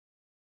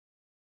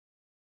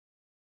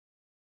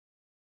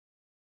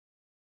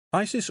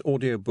ISIS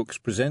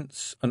Audiobooks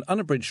presents an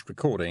unabridged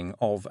recording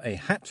of A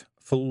Hat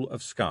Full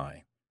of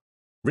Sky,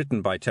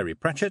 written by Terry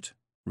Pratchett,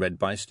 read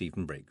by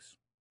Stephen Briggs.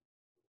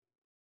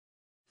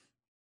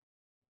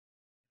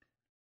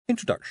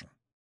 Introduction.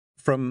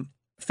 From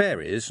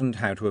Fairies and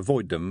How to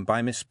Avoid Them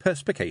by Miss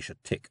Perspicacia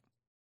Tick.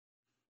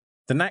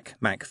 The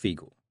Knack-Mack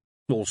Feegle,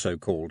 also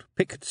called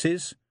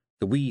Picktsies,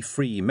 the Wee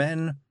Free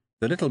Men,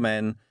 the Little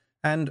Men,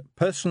 and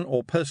Person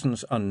or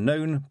Persons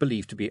Unknown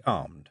believed to be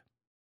armed.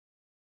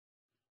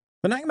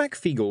 The Knack-Mack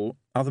Feegle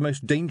are the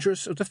most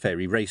dangerous of the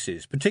fairy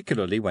races,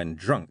 particularly when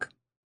drunk.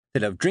 They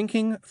love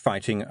drinking,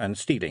 fighting, and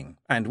stealing,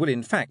 and will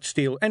in fact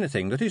steal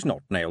anything that is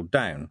not nailed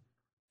down.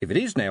 If it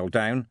is nailed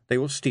down, they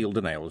will steal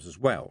the nails as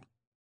well.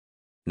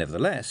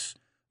 Nevertheless,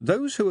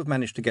 those who have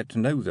managed to get to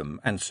know them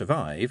and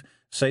survive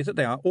say that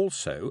they are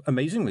also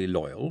amazingly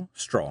loyal,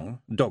 strong,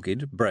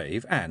 dogged,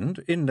 brave, and,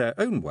 in their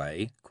own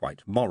way,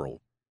 quite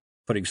moral.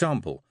 For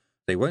example,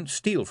 they won't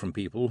steal from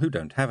people who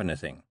don't have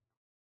anything.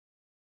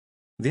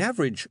 The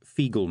average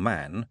Feegle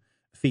man,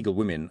 Feegle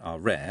women are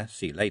rare,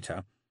 see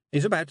later,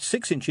 is about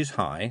 6 inches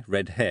high,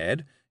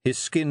 red-haired, his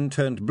skin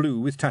turned blue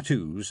with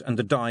tattoos and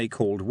the dye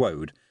called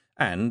woad,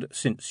 and,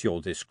 since you're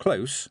this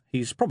close,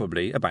 he's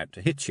probably about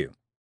to hit you.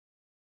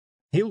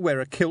 He'll wear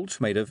a kilt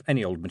made of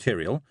any old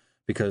material,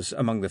 because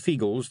among the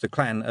Feegles the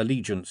clan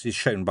allegiance is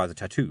shown by the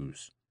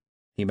tattoos.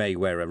 He may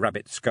wear a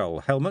rabbit skull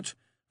helmet,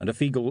 and a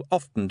Feegle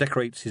often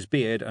decorates his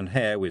beard and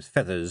hair with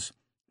feathers,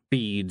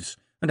 beads,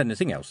 and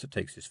anything else that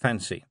takes his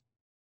fancy.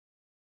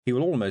 He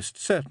will almost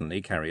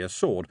certainly carry a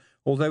sword,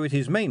 although it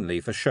is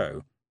mainly for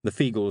show, the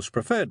Feegle's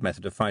preferred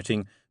method of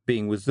fighting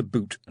being with the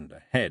boot and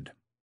a head.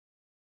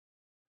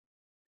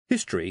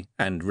 History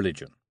and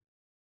Religion.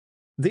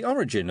 The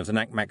origin of the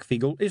Knack-Mack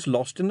Feegle is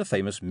lost in the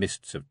famous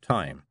mists of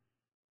time.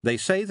 They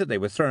say that they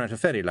were thrown out of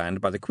fairyland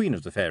by the Queen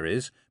of the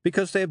Fairies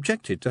because they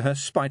objected to her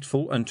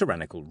spiteful and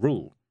tyrannical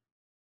rule.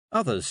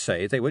 Others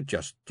say they were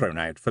just thrown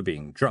out for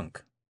being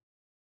drunk.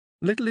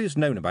 Little is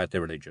known about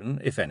their religion,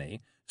 if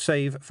any,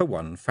 save for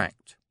one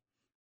fact.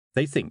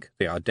 They think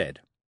they are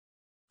dead.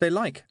 They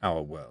like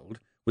our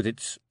world, with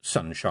its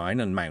sunshine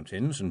and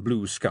mountains and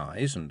blue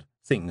skies and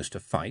things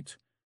to fight.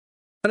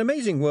 An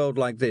amazing world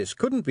like this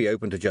couldn't be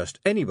open to just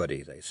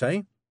anybody, they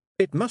say.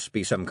 It must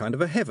be some kind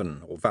of a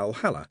heaven or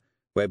Valhalla,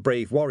 where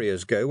brave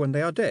warriors go when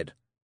they are dead.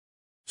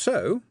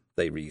 So,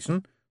 they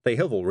reason, they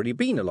have already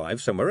been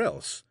alive somewhere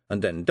else,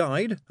 and then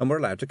died and were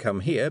allowed to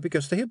come here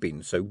because they have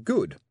been so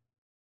good.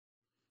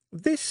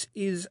 This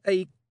is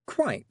a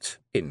quite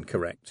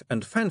incorrect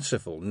and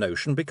fanciful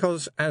notion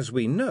because, as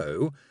we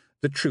know,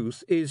 the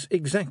truth is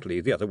exactly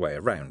the other way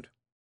around.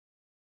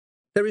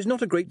 There is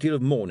not a great deal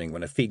of mourning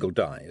when a Feegle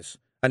dies,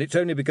 and it's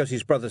only because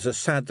his brothers are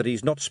sad that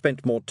he's not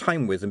spent more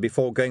time with them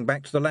before going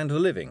back to the land of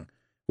the living,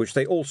 which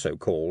they also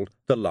call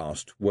the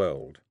last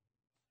world.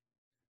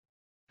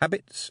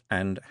 Habits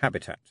and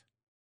Habitat.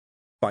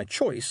 By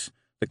choice,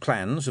 the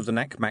clans of the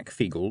Knack-Mack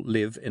Feegle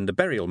live in the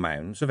burial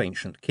mounds of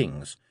ancient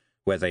kings,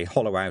 where they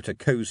hollow out a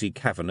cosy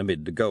cavern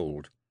amid the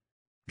gold.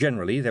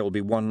 Generally there will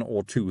be 1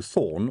 or 2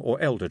 thorn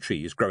or elder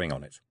trees growing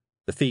on it.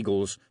 The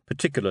Feegles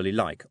particularly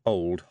like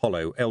old,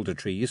 hollow elder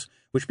trees,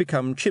 which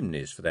become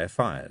chimneys for their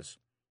fires.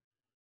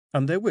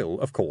 And there will,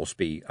 of course,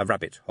 be a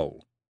rabbit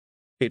hole.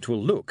 It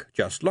will look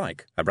just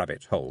like a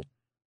rabbit hole.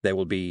 There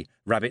will be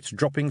rabbit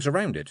droppings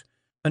around it,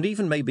 and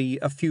even maybe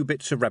a few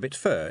bits of rabbit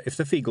fur if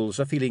the Feegles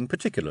are feeling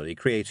particularly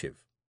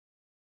creative.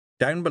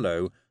 Down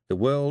below, the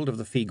world of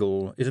the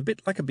Feegle is a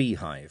bit like a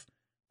beehive,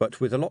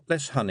 but with a lot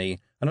less honey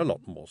and a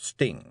lot more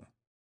sting.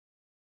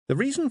 The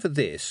reason for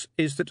this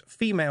is that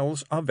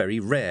females are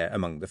very rare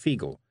among the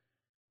Feegle,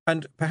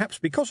 and perhaps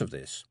because of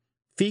this,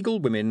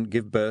 Feegle women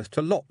give birth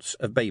to lots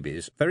of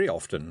babies very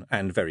often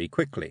and very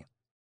quickly.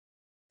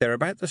 They're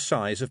about the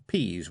size of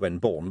peas when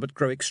born, but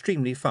grow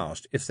extremely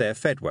fast if they're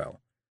fed well.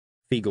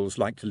 Feegles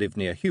like to live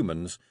near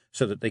humans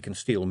so that they can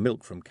steal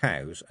milk from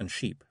cows and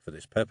sheep for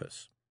this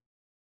purpose.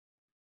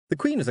 The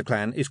queen of the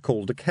clan is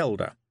called the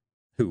Kelder,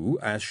 who,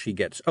 as she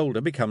gets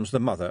older, becomes the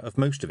mother of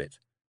most of it.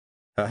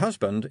 Her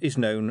husband is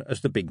known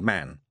as the Big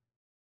Man.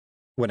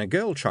 When a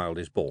girl child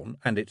is born,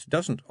 and it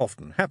doesn't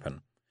often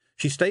happen,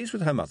 she stays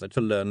with her mother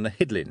to learn the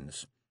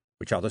Hidlins,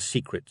 which are the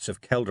secrets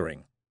of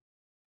Keldering.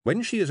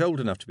 When she is old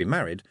enough to be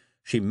married,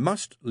 she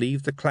must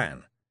leave the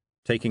clan,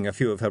 taking a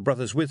few of her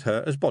brothers with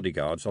her as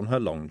bodyguards on her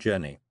long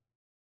journey.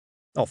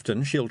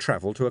 Often she'll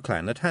travel to a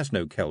clan that has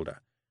no Kelder.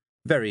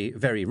 Very,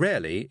 very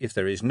rarely, if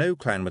there is no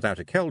clan without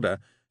a Kelder,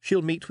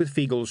 she'll meet with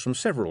Feegles from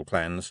several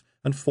clans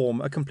and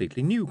form a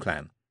completely new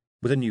clan,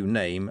 with a new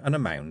name and a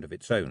mound of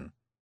its own.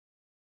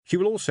 She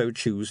will also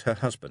choose her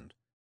husband,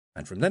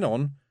 and from then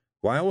on,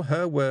 while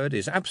her word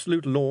is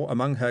absolute law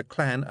among her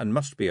clan and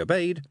must be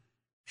obeyed,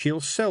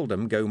 she'll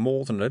seldom go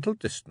more than a little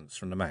distance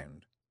from the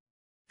mound.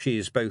 She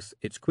is both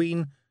its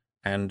queen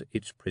and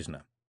its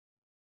prisoner.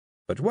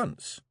 But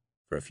once,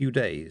 for a few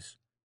days,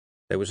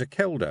 there was a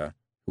Kelder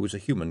who was a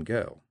human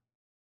girl.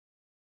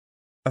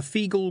 A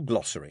Feegle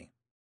Glossary,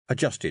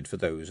 adjusted for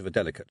those of a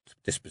delicate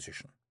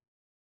disposition.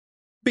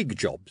 Big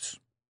jobs.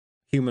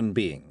 Human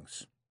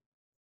beings.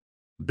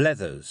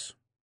 Blethers.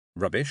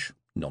 rubbish,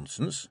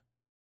 nonsense.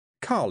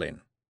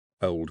 Carlin,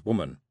 old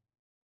woman.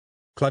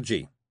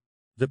 Cludgy,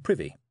 the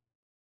privy.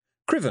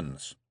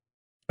 Crivens,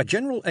 a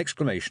general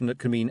exclamation that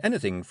can mean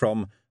anything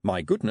from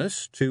 "my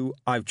goodness" to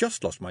 "I've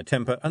just lost my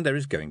temper and there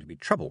is going to be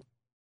trouble."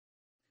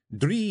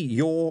 Dree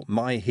your,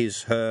 my,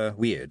 his, her,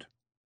 weird.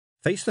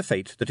 Face the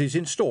fate that is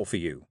in store for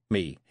you,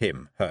 me,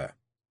 him, her.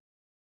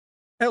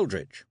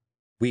 Eldritch,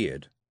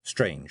 weird,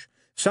 strange,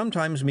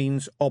 sometimes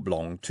means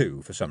oblong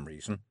too for some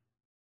reason.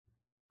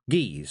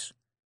 Geese,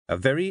 a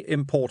very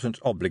important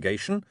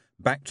obligation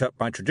backed up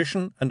by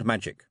tradition and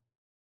magic.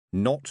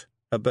 Not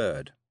a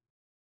bird.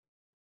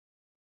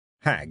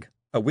 Hag,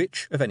 a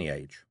witch of any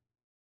age.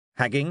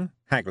 Hagging,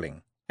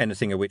 haggling,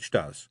 anything a witch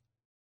does.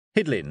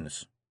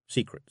 Hidlins,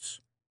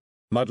 secrets.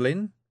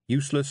 Muddlin,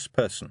 useless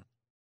person.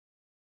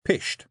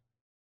 Pished,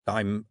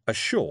 I'm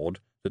assured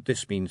that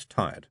this means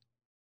tired.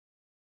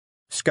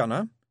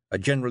 Scunner, a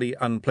generally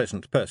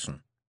unpleasant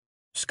person.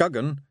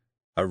 Scuggan,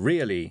 a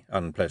really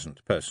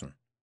unpleasant person.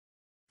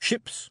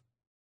 Ships,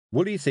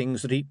 woolly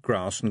things that eat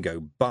grass and go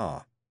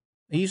bar,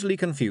 easily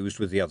confused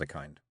with the other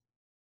kind.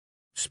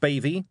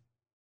 Spavey,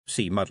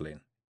 see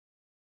muddlin.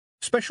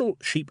 Special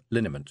sheep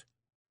liniment.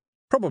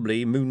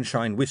 Probably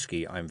moonshine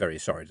whiskey, I'm very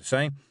sorry to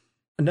say.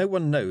 No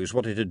one knows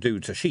what it'd do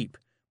to sheep,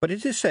 but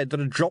it is said that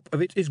a drop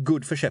of it is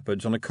good for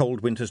shepherds on a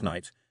cold winter's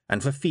night,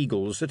 and for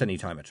feagles at any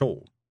time at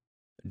all.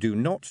 Do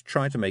not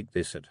try to make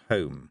this at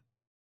home.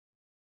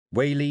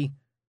 Waily,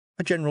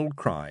 a general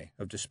cry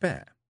of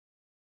despair.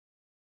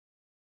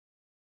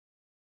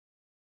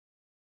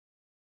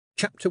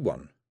 Chapter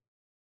 1.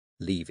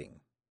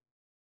 Leaving.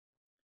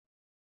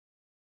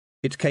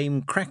 It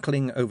came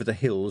crackling over the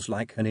hills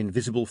like an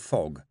invisible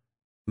fog.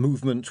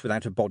 Movement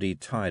without a body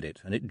tired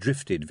it, and it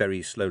drifted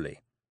very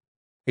slowly.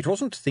 It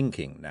wasn't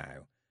thinking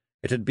now.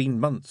 It had been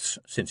months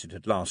since it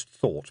had last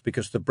thought,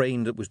 because the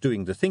brain that was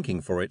doing the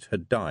thinking for it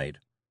had died.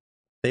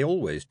 They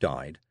always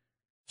died,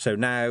 so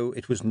now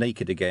it was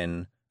naked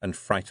again and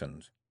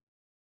frightened.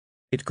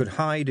 It could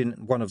hide in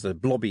one of the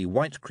blobby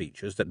white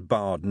creatures that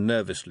barred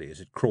nervously as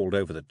it crawled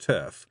over the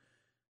turf,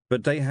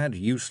 but they had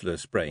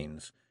useless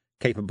brains,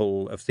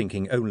 capable of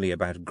thinking only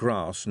about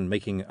grass and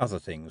making other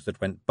things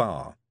that went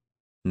bar.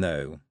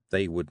 No,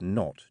 they would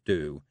not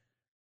do.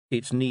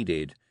 It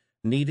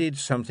needed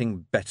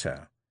something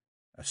better,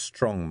 a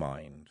strong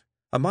mind,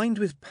 a mind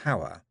with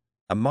power,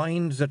 a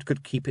mind that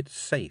could keep it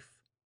safe.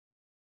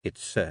 It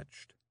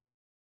searched.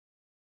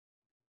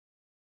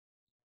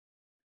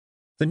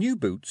 The new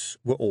boots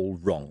were all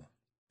wrong.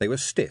 They were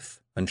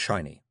stiff and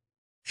shiny.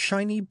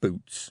 Shiny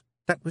boots?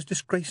 That was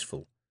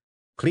disgraceful.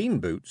 Clean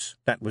boots?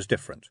 That was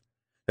different.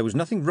 There was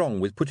nothing wrong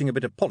with putting a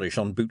bit of polish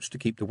on boots to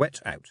keep the wet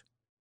out.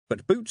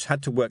 But boots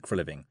had to work for a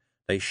living.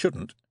 They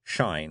shouldn't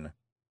shine.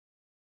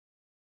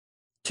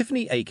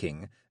 Tiffany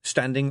Aching,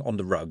 standing on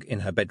the rug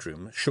in her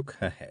bedroom, shook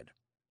her head.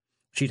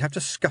 She'd have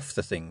to scuff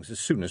the things as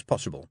soon as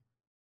possible.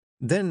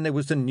 Then there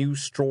was the new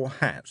straw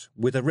hat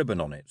with a ribbon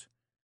on it.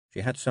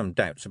 She had some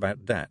doubts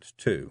about that,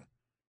 too.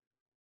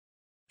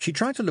 She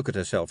tried to look at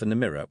herself in the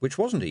mirror, which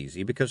wasn't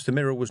easy because the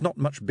mirror was not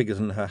much bigger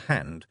than her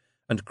hand,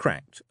 and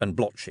cracked and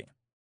blotchy.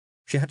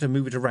 She had to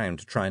move it around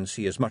to try and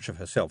see as much of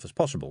herself as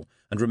possible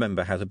and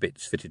remember how the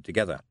bits fitted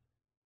together.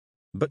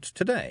 But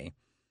today,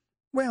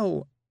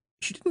 well,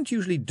 she didn't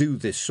usually do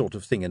this sort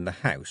of thing in the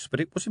house, but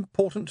it was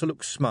important to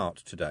look smart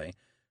today,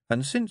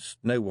 and since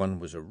no one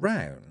was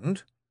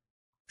around,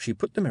 she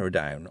put the mirror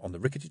down on the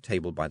rickety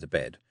table by the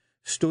bed,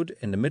 stood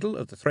in the middle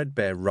of the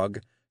threadbare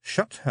rug,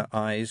 shut her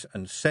eyes,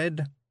 and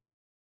said,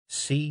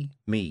 "See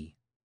me."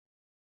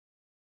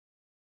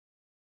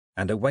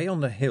 And away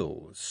on the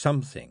hills,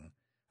 something,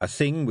 a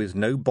thing with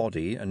no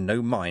body and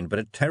no mind, but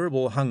a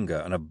terrible hunger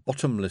and a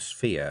bottomless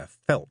fear,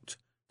 felt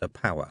the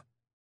power.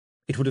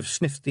 It would have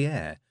sniffed the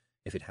air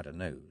if it had a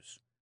nose.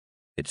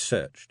 It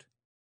searched.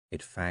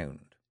 It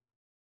found.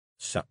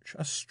 Such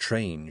a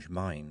strange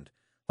mind,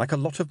 like a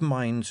lot of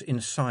minds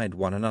inside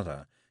one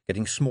another,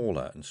 getting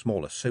smaller and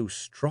smaller, so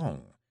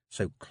strong,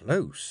 so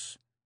close.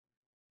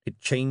 It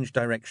changed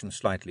direction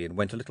slightly and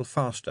went a little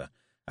faster.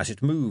 As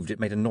it moved, it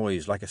made a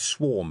noise like a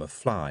swarm of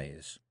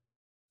flies.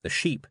 The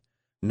sheep,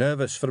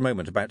 nervous for a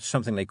moment about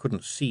something they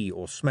couldn't see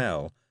or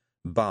smell,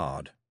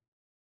 barred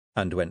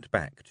and went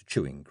back to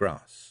chewing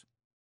grass.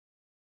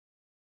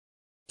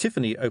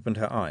 Tiffany opened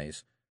her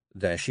eyes.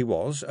 There she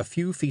was, a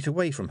few feet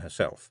away from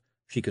herself.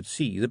 She could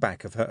see the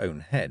back of her own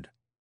head.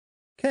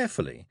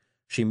 Carefully,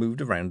 she moved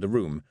around the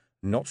room,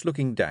 not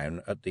looking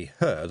down at the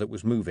her that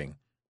was moving,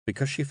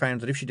 because she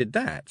found that if she did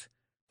that,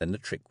 then the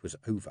trick was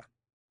over.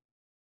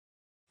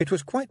 It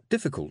was quite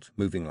difficult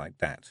moving like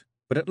that,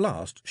 but at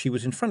last she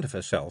was in front of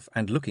herself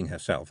and looking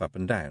herself up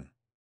and down.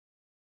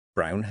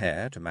 Brown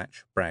hair to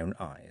match brown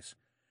eyes.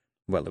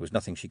 Well, there was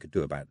nothing she could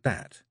do about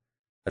that.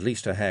 At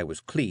least her hair was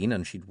clean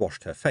and she'd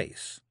washed her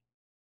face.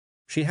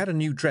 She had a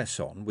new dress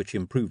on, which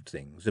improved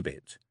things a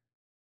bit.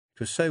 It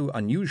was so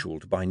unusual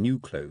to buy new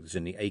clothes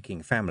in the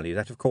Aching family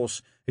that, of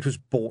course, it was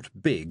bought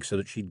big so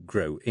that she'd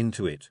grow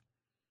into it.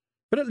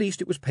 But at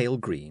least it was pale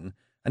green,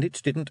 and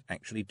it didn't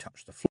actually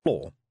touch the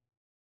floor.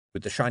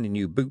 With the shiny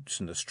new boots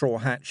and the straw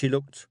hat, she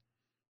looked,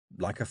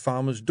 like a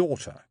farmer's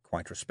daughter,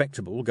 quite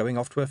respectable, going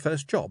off to her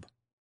first job.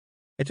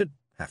 It'd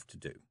have to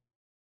do.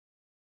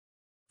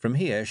 From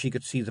here she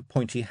could see the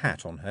pointy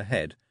hat on her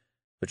head,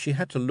 but she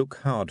had to look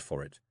hard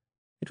for it.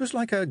 It was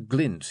like a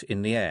glint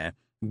in the air,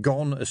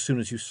 gone as soon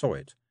as you saw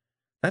it.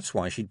 That's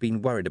why she'd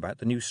been worried about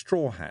the new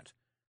straw hat,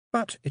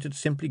 but it had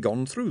simply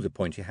gone through the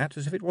pointy hat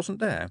as if it wasn't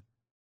there.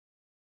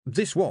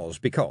 This was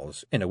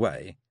because, in a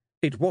way,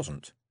 it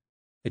wasn't.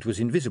 It was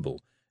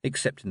invisible,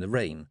 except in the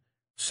rain.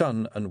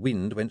 Sun and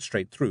wind went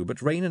straight through,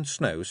 but rain and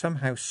snow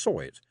somehow saw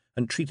it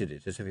and treated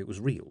it as if it was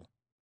real.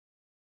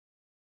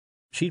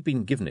 She'd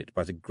been given it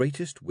by the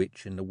greatest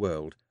witch in the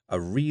world, a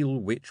real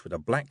witch with a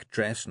black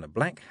dress and a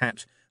black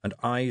hat and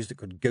eyes that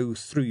could go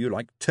through you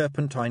like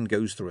turpentine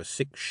goes through a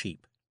sick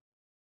sheep.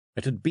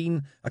 It had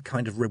been a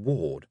kind of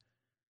reward.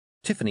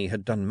 Tiffany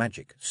had done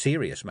magic,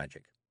 serious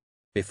magic.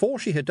 Before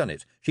she had done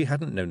it, she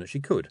hadn't known that she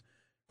could.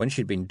 When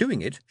she'd been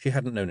doing it, she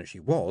hadn't known that she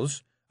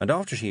was, and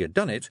after she had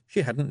done it,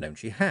 she hadn't known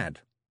she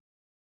had.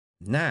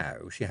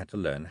 Now she had to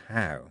learn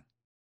how.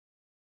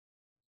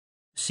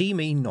 "See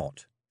me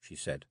not," she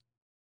said.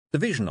 The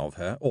vision of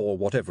her, or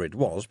whatever it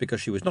was,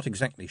 because she was not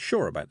exactly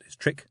sure about this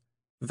trick,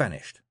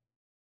 vanished.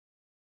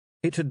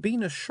 It had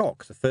been a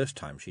shock the first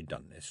time she'd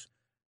done this,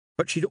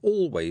 but she'd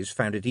always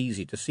found it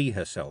easy to see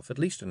herself, at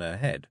least in her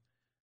head.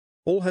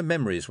 All her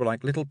memories were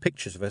like little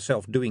pictures of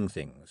herself doing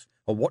things,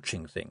 or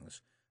watching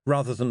things,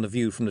 rather than the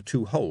view from the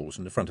two holes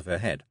in the front of her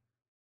head.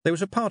 There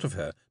was a part of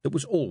her that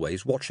was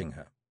always watching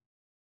her.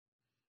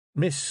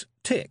 Miss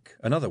Tick,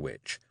 another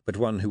witch, but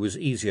one who was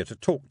easier to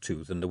talk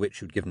to than the witch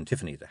who'd given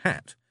Tiffany the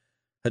hat,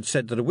 had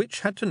said that a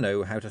witch had to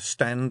know how to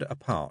stand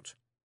apart,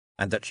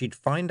 and that she'd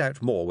find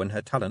out more when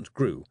her talent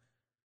grew,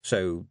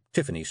 so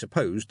Tiffany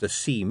supposed the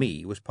see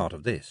me was part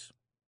of this.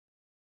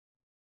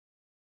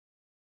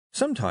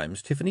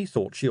 Sometimes Tiffany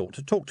thought she ought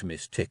to talk to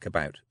Miss Tick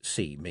about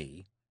see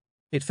me.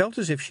 It felt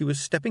as if she was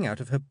stepping out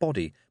of her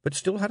body, but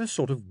still had a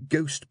sort of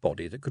ghost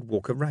body that could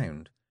walk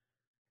around.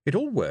 It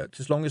all worked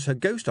as long as her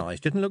ghost eyes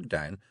didn't look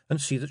down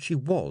and see that she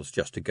was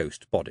just a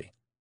ghost body.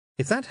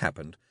 If that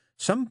happened,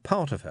 some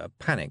part of her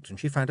panicked and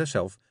she found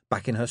herself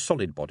back in her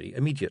solid body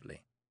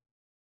immediately.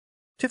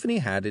 Tiffany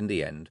had, in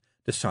the end,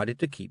 decided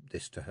to keep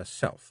this to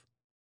herself.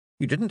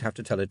 You didn't have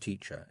to tell a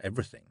teacher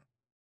everything.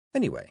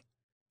 Anyway,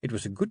 it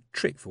was a good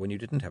trick for when you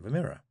didn't have a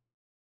mirror.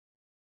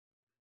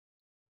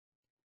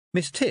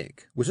 Miss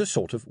Tick was a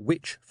sort of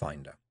witch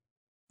finder.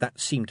 That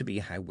seemed to be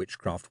how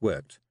witchcraft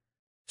worked.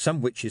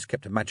 Some witches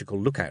kept a magical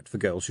lookout for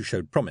girls who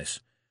showed promise,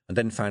 and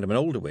then found them an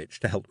older witch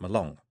to help them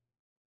along.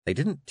 They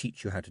didn't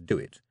teach you how to do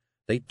it.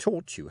 They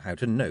taught you how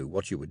to know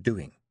what you were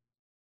doing.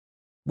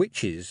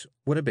 Witches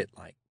were a bit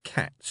like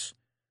cats.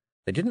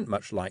 They didn't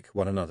much like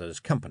one another's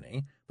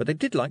company, but they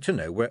did like to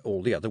know where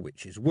all the other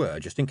witches were,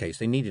 just in case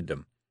they needed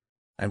them.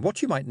 And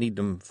what you might need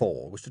them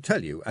for was to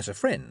tell you, as a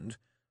friend,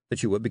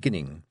 that you were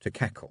beginning to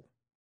cackle.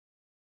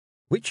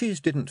 Witches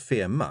didn't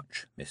fear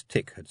much, Miss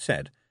Tick had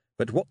said,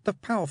 but what the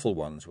powerful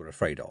ones were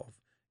afraid of,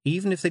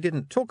 even if they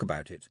didn't talk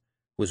about it,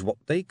 was what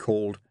they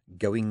called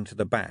going to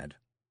the bad.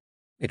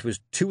 It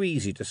was too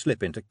easy to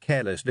slip into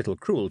careless little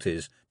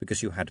cruelties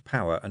because you had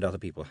power and other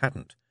people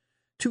hadn't.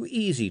 Too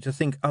easy to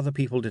think other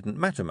people didn't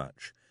matter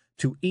much.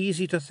 Too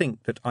easy to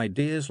think that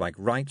ideas like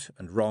right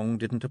and wrong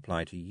didn't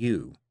apply to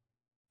you.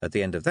 At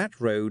the end of that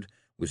road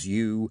was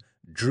you,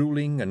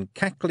 drooling and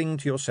cackling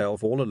to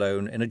yourself all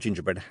alone in a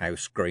gingerbread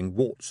house growing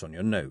warts on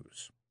your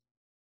nose.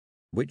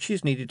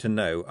 Witches needed to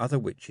know other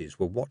witches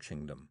were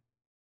watching them.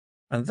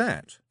 And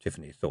that,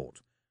 Tiffany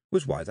thought,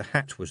 was why the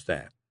hat was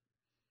there.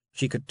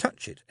 She could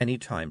touch it any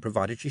time,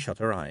 provided she shut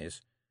her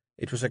eyes.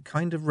 It was a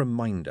kind of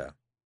reminder.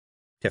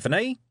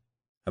 "Tiffany!"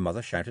 her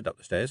mother shouted up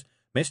the stairs.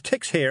 "Miss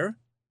Tick's here!"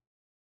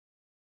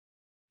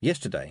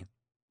 Yesterday,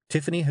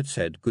 Tiffany had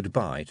said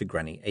goodbye to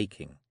Granny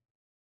Aching.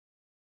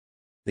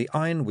 The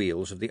iron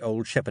wheels of the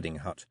old shepherding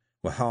hut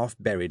were half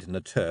buried in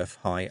the turf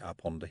high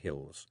up on the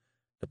hills.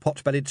 The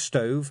pot-bellied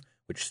stove,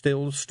 which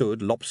still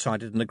stood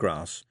lopsided in the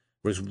grass,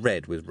 was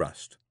red with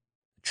rust.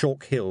 The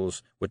chalk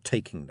hills were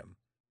taking them,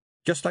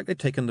 just like they'd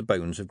taken the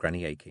bones of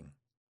Granny Aching.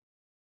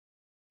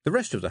 The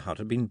rest of the hut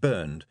had been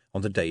burned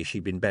on the day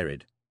she'd been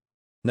buried.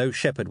 No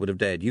shepherd would have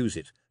dared use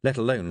it, let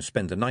alone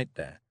spend the night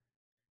there.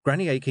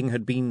 Granny Aching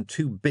had been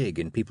too big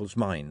in people's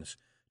minds,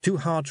 too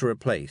hard to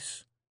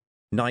replace.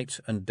 Night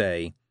and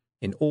day,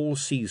 in all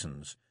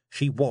seasons,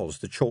 she was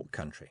the chalk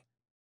country,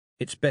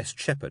 its best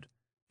shepherd,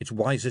 its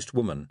wisest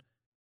woman,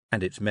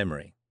 and its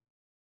memory.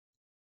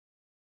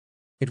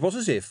 It was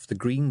as if the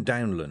green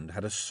downland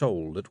had a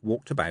soul that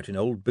walked about in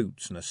old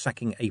boots and a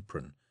sacking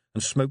apron,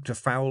 and smoked a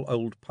foul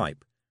old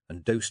pipe,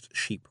 and dosed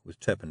sheep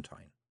with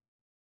turpentine.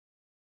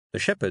 The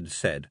shepherds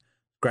said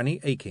Granny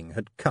Aching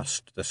had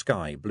cussed the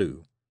sky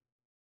blue.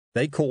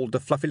 They called the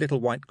fluffy little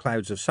white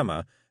clouds of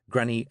summer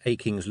Granny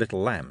Aching's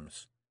little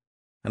lambs,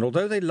 and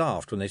although they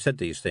laughed when they said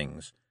these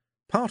things,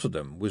 part of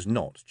them was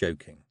not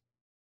joking.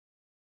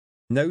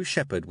 No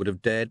shepherd would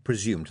have dared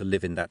presume to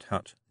live in that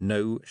hut,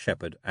 no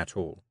shepherd at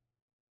all.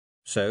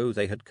 So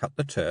they had cut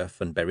the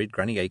turf and buried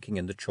Granny Aching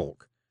in the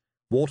chalk,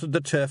 watered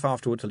the turf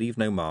afterward to leave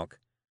no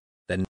mark.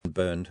 then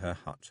burned her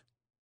hut.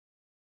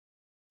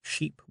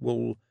 Sheep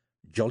wool,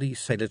 jolly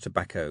sailor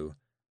tobacco,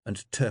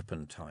 and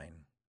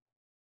turpentine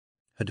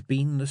had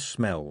been the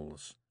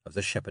smells of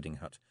the shepherding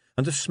hut,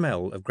 and the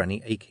smell of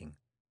Granny Aching.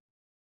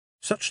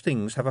 Such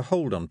things have a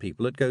hold on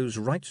people that goes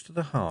right to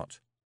the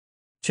heart.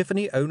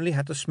 Tiffany only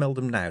had to smell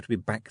them now to be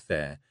back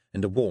there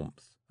in the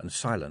warmth and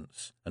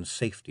silence and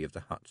safety of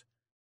the hut.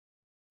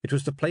 It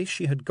was the place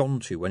she had gone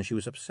to when she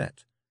was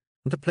upset,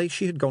 and the place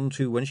she had gone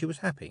to when she was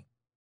happy.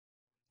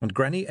 And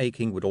Granny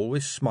Aching would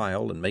always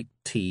smile and make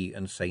tea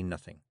and say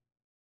nothing.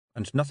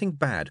 And nothing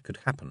bad could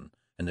happen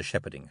in the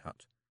shepherding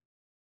hut.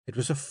 It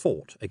was a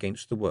fort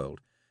against the world.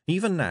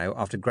 Even now,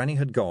 after Granny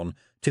had gone,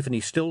 Tiffany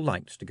still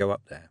liked to go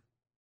up there.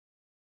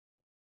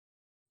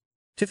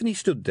 Tiffany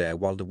stood there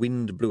while the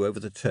wind blew over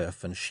the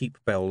turf and sheep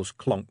bells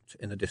clonked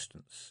in the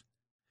distance.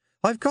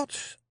 "I've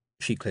got—"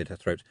 she cleared her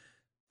throat.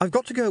 "I've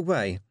got to go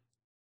away.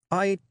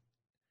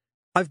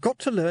 I've got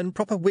to learn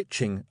proper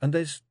witching, and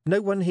there's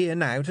no one here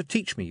now to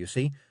teach me, you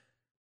see.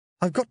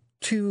 I've got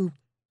to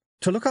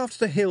look after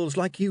the hills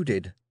like you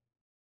did.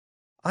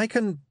 I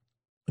can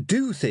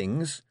do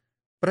things,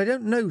 but I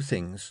don't know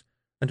things,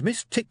 and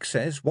Miss Tick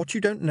says what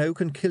you don't know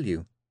can kill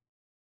you.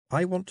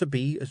 I want to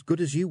be as good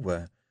as you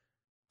were.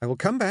 I will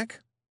come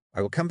back.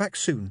 I will come back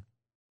soon.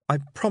 I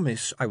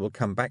promise I will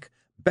come back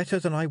better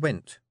than I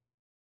went."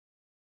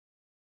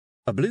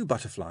 A blue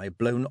butterfly,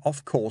 blown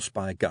off course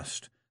by a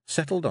gust,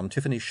 settled on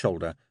Tiffany's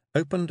shoulder,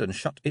 opened and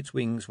shut its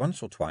wings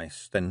once or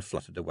twice, then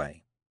fluttered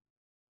away.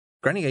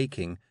 Granny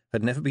Aching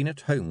had never been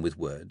at home with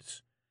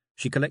words.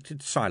 She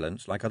collected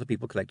silence like other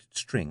people collected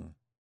string,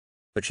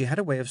 but she had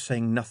a way of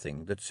saying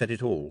nothing that said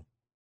it all.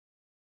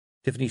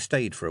 Tiffany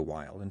stayed for a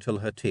while until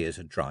her tears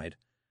had dried,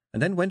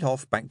 and then went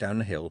off back down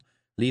the hill,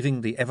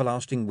 leaving the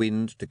everlasting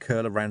wind to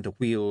curl around the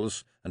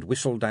wheels and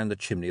whistle down the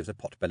chimney of the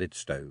pot-bellied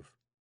stove.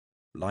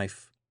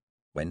 Life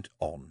went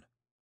on.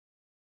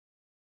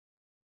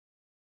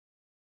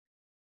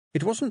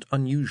 It wasn't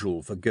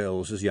unusual for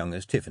girls as young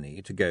as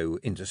Tiffany to go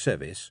into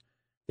service.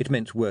 It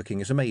meant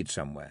working as a maid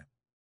somewhere.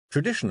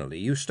 Traditionally,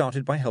 you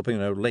started by helping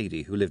an old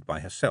lady who lived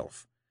by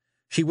herself.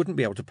 She wouldn't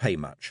be able to pay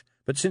much,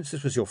 but since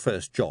this was your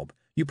first job,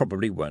 you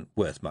probably weren't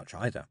worth much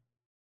either.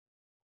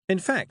 In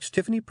fact,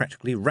 Tiffany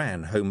practically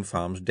ran Home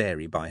Farm's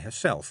dairy by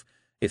herself,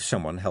 if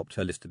someone helped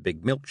her lift the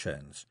big milk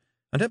churns,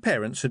 and her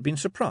parents had been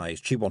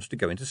surprised she wanted to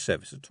go into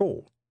service at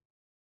all.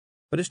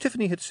 But as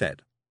Tiffany had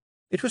said,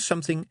 it was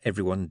something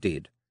everyone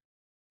did.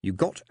 You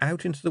got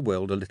out into the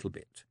world a little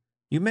bit.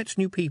 You met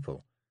new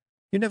people.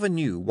 You never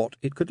knew what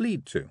it could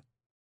lead to.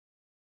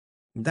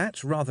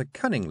 That rather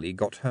cunningly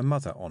got her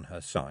mother on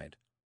her side.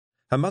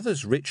 Her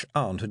mother's rich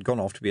aunt had gone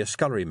off to be a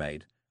scullery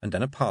maid, and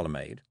then a parlour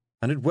maid,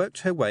 and had worked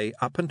her way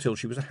up until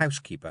she was a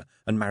housekeeper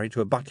and married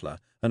to a butler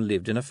and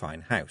lived in a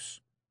fine house.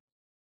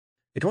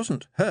 It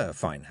wasn't her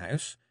fine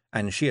house,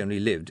 and she only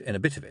lived in a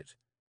bit of it,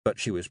 but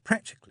she was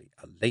practically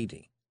a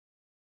lady.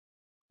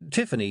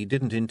 Tiffany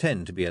didn't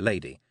intend to be a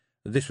lady.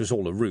 This was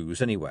all a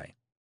ruse anyway,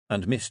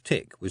 and Miss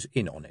Tick was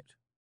in on it.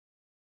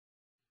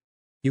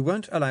 You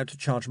weren't allowed to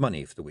charge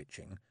money for the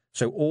witching,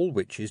 so all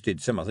witches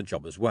did some other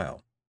job as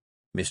well.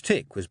 Miss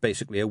Tick was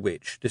basically a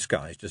witch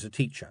disguised as a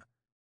teacher.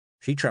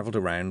 She travelled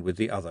around with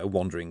the other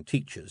wandering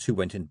teachers who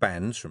went in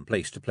bands from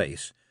place to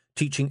place,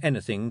 teaching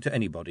anything to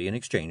anybody in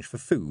exchange for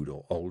food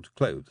or old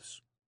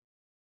clothes.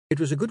 It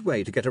was a good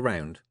way to get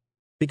around,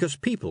 because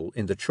people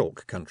in the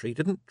chalk country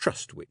didn't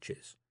trust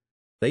witches.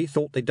 They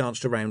thought they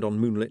danced around on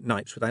moonlit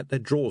nights without their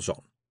drawers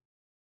on.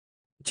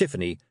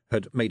 Tiffany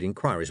had made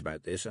inquiries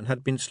about this and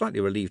had been slightly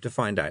relieved to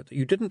find out that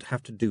you didn't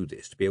have to do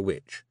this to be a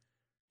witch.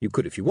 You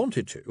could if you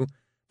wanted to,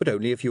 but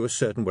only if you were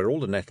certain where all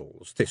the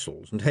nettles,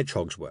 thistles, and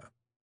hedgehogs were.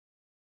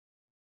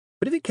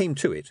 But if it came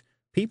to it,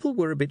 people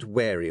were a bit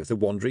wary of the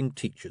wandering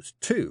teachers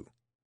too.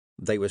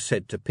 They were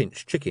said to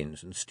pinch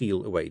chickens and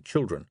steal away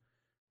children,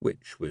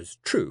 which was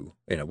true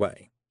in a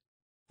way.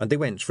 And they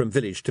went from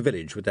village to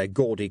village with their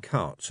gaudy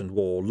carts and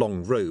wore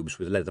long robes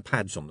with leather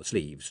pads on the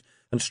sleeves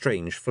and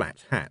strange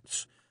flat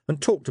hats,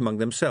 and talked among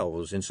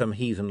themselves in some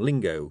heathen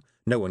lingo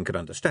no one could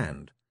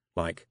understand,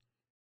 like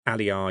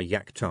alia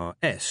jacta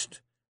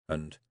est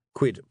and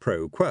quid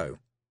pro quo.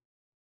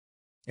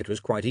 It was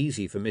quite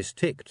easy for Miss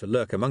Tick to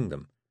lurk among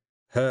them.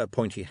 Her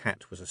pointy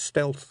hat was a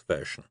stealth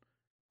version,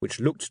 which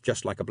looked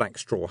just like a black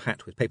straw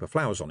hat with paper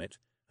flowers on it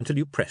until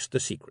you pressed the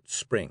secret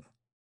spring.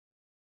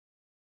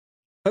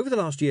 Over the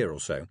last year or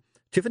so,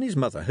 Tiffany's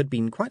mother had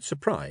been quite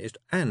surprised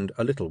and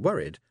a little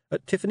worried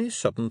at Tiffany's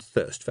sudden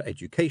thirst for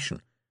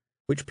education,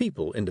 which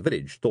people in the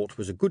village thought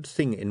was a good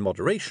thing in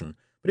moderation,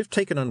 but if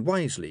taken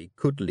unwisely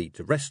could lead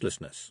to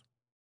restlessness.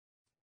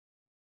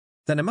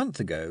 Then a month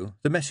ago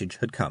the message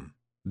had come.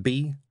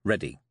 Be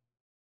ready.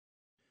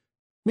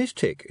 Miss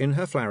Tick, in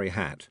her flowery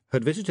hat,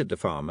 had visited the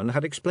farm and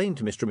had explained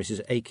to Mr. and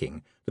Mrs.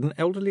 Aching that an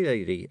elderly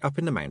lady up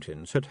in the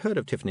mountains had heard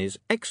of Tiffany's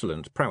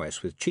excellent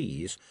prowess with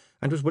cheese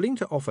and was willing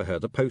to offer her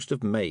the post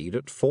of maid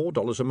at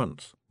 $4 a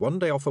month, 1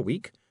 day off a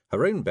week,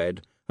 her own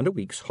bed, and a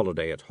week's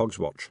holiday at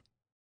Hogswatch.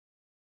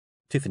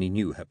 Tiffany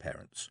knew her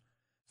parents.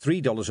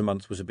 $3 a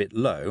month was a bit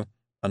low,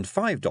 and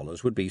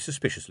 $5 would be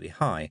suspiciously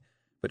high,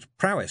 but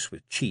prowess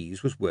with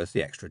cheese was worth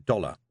the extra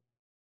 $1.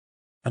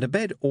 And a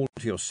bed all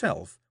to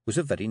yourself was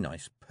a very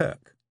nice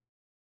perk.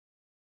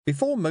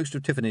 Before most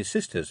of Tiffany's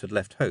sisters had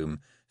left home,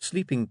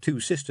 sleeping 2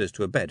 sisters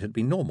to a bed had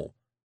been normal.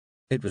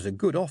 It was a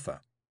good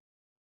offer.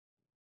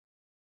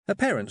 Her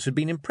parents had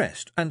been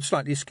impressed and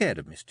slightly scared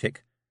of Miss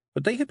Tick,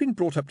 but they had been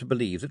brought up to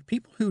believe that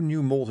people who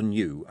knew more than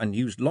you and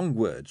used long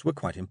words were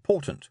quite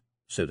important,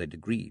 so they'd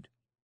agreed.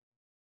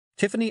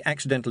 Tiffany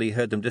accidentally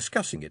heard them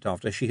discussing it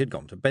after she had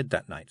gone to bed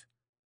that night.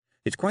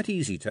 It's quite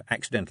easy to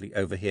accidentally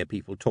overhear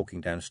people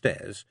talking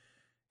downstairs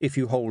if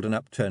you hold an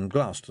upturned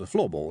glass to the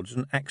floorboards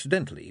and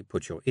accidentally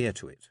put your ear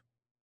to it.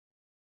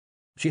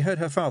 She heard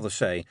her father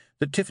say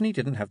that Tiffany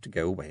didn't have to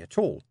go away at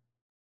all.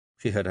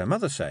 She heard her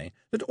mother say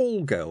that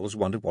all girls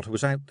wondered what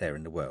was out there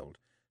in the world,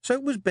 so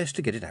it was best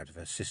to get it out of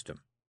her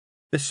system.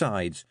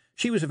 Besides,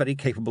 she was a very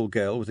capable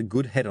girl with a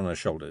good head on her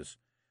shoulders.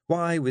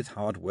 Why, with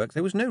hard work,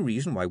 there was no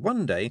reason why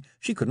one day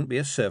she couldn't be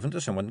a servant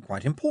to someone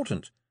quite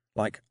important,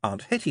 like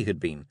Aunt Hetty had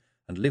been,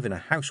 and live in a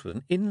house with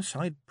an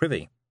inside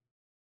privy.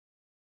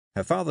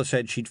 Her father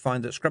said she'd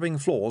find that scrubbing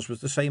floors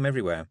was the same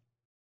everywhere.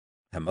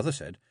 Her mother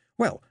said,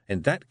 well,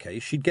 in that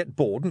case she'd get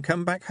bored and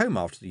come back home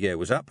after the year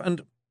was up,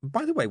 and,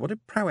 by the way, what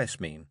did prowess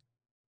mean?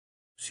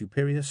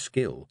 Superior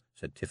skill,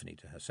 said Tiffany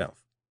to herself.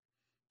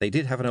 They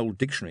did have an old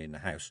dictionary in the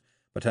house,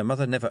 but her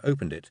mother never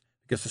opened it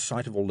because the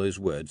sight of all those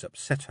words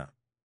upset her.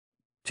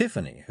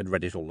 Tiffany had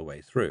read it all the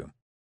way through.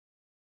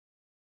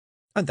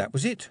 And that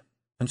was it.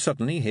 And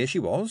suddenly here she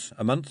was,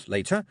 a month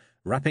later,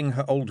 wrapping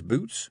her old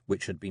boots,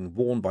 which had been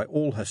worn by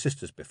all her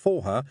sisters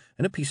before her,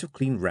 in a piece of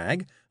clean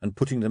rag, and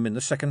putting them in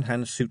the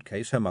second-hand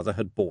suitcase her mother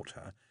had bought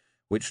her,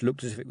 which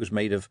looked as if it was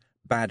made of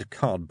bad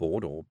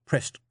cardboard or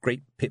pressed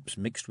grape pips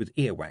mixed with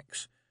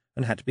earwax,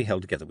 and had to be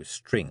held together with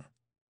string.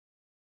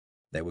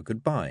 There were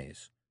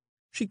goodbyes.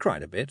 She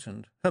cried a bit,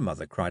 and her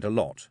mother cried a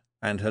lot,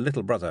 and her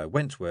little brother,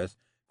 Wentworth,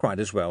 cried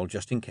as well,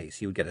 just in case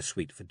he would get a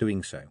sweet for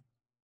doing so.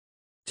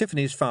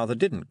 Tiffany's father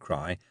didn't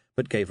cry,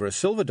 but gave her a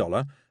silver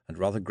 $1 and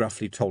rather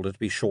gruffly told her to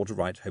be sure to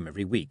write home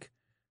every week,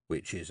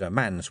 which is a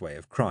man's way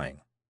of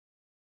crying.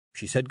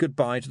 She said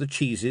goodbye to the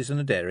cheeses and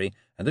the dairy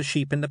and the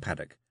sheep in the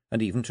paddock,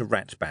 and even to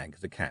Ratbag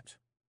the cat.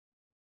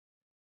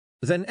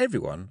 Then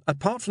everyone,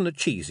 apart from the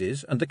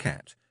cheeses and the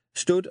cat,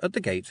 stood at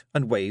the gate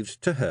and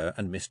waved to her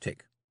and Miss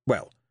Tick.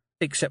 Well,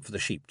 except for the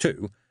sheep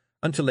too,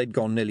 until they'd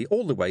gone nearly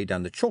all the way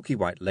down the chalky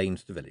white lane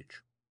to the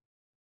village.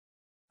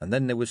 And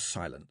then there was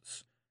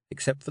silence,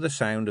 except for the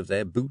sound of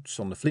their boots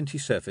on the flinty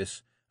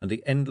surface and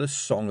the endless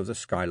song of the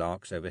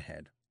skylarks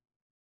overhead.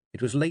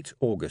 It was late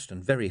August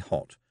and very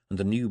hot, and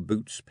the new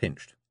boots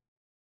pinched.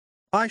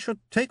 "I should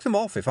take them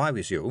off if I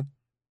was you,"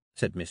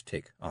 said Miss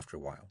Tick after a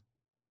while.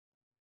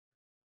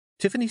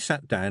 Tiffany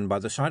sat down by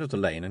the side of the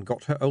lane and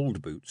got her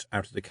old boots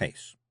out of the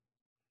case.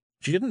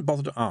 She didn't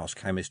bother to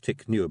ask how Miss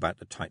Tick knew about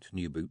the tight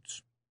new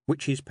boots.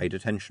 Witches paid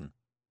attention.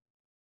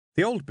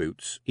 The old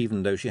boots,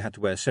 even though she had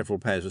to wear several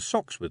pairs of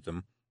socks with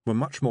them, were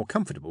much more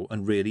comfortable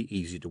and really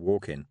easy to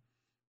walk in.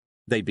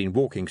 They'd been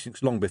walking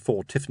since long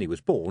before Tiffany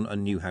was born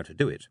and knew how to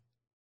do it.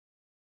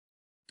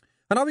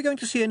 "And are we going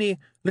to see any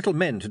little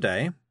men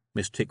today?"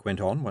 Miss Tick went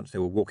on once they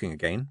were walking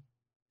again.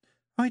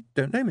 "I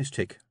don't know, Miss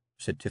Tick,"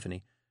 said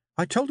Tiffany.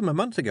 "I told them a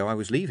month ago I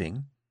was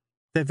leaving.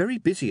 They're very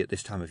busy at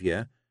this time of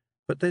year,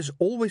 but there's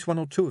always 1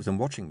 or 2 of them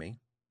watching me."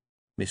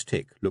 Miss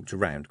Tick looked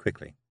around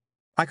quickly.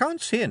 "I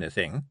can't see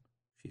anything,"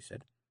 she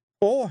said.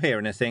 "Or hear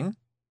anything."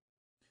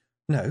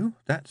 "No,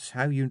 that's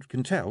how you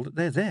can tell that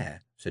they're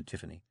there," said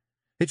Tiffany.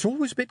 "It's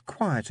always a bit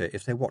quieter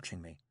if they're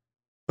watching me.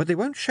 But they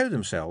won't show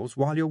themselves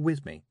while you're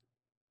with me.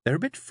 They're a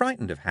bit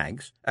frightened of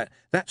hags.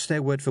 That's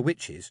their word for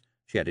witches,"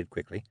 she added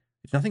quickly.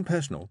 "It's nothing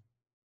personal."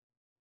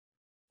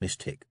 Miss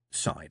Tick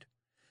sighed.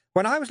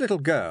 "When I was a little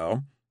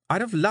girl,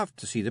 I'd have loved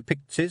to see the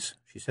Pixies,"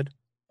 she said.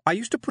 "I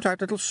used to put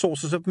out little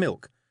saucers of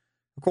milk.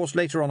 Of course,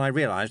 later on I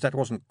realized that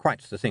wasn't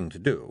quite the thing to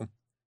do."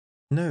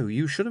 "No,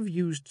 you should have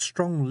used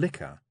strong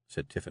liquor,"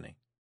 said Tiffany.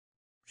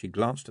 She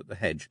glanced at the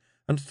hedge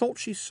and thought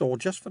she saw,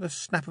 just for the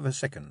snap of a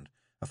second,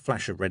 a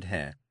flash of red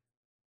hair,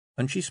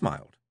 and she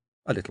smiled,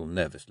 a little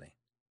nervously.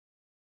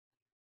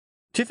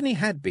 Tiffany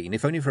had been,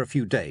 if only for a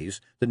few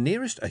days, the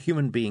nearest a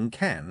human being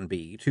can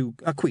be to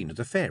a queen of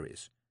the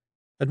fairies.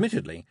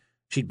 Admittedly,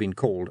 she'd been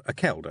called a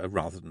Kelder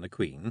rather than a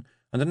queen,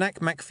 and the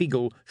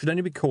Knack-Mack-Feegle should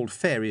only be called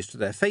fairies to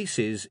their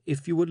faces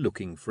if you were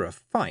looking for a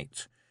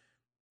fight.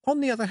 On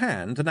the other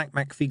hand, the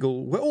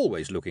Knack-Mack-Feegle were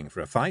always looking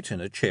for a fight in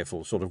a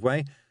cheerful sort of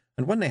way,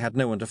 and when they had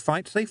no one to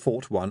fight, they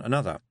fought one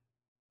another.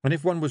 And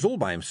if one was all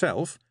by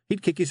himself,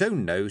 he'd kick his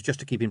own nose just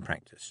to keep in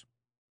practice.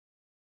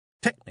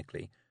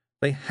 Technically,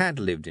 they had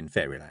lived in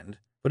Fairyland,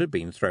 but had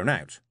been thrown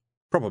out,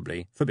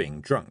 probably for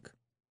being drunk.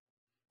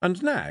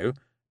 And now,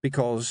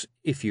 because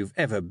if you've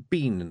ever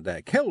been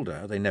their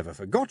Kelder, they never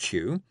forgot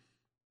you,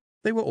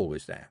 they were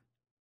always there.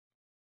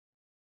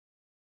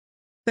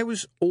 There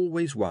was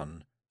always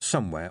one,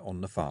 somewhere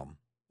on the farm,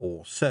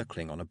 or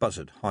circling on a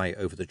buzzard high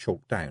over the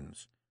chalk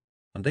downs,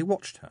 and they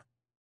watched her,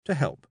 to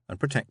help and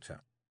protect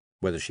her,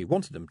 whether she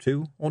wanted them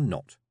to or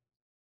not.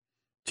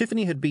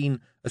 Tiffany had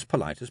been as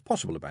polite as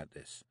possible about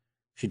this,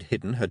 She'd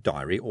hidden her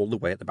diary all the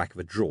way at the back of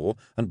a drawer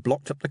and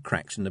blocked up the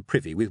cracks in the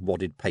privy with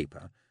wadded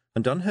paper,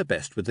 and done her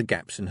best with the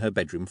gaps in her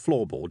bedroom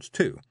floorboards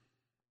too.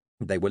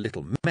 They were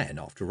little men,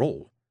 after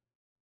all.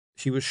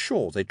 She was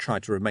sure they'd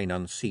tried to remain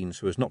unseen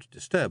so as not to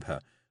disturb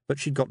her, but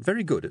she'd got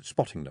very good at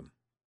spotting them.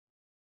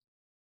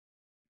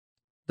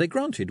 They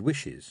granted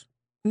wishes.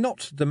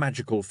 Not the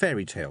magical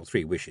fairy tale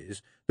 3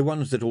 wishes, the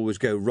ones that always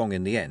go wrong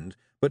in the end,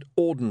 but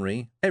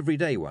ordinary,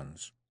 everyday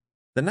ones.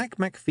 The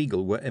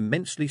Nac-Mac-Feegle were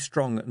immensely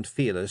strong and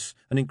fearless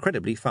and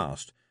incredibly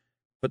fast,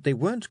 but they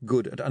weren't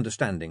good at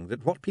understanding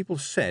that what people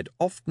said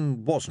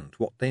often wasn't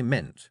what they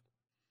meant.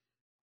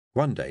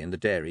 One day in the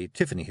dairy,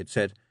 Tiffany had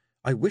said,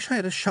 "I wish I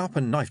had a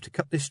sharper knife to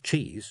cut this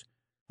cheese,"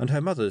 and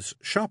her mother's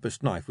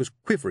sharpest knife was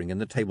quivering in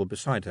the table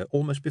beside her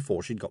almost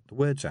before she'd got the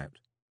words out.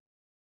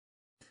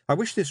 "I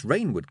wish this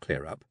rain would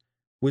clear up"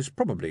 was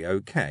probably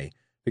okay,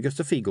 because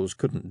the Feegles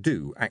couldn't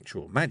do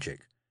actual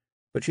magic,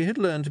 but she had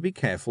learned to be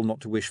careful not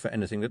to wish for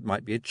anything that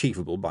might be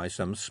achievable by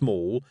some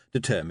small,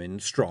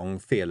 determined, strong,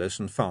 fearless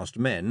and fast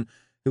men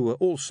who were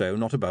also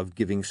not above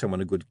giving someone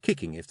a good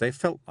kicking if they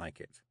felt like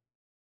it.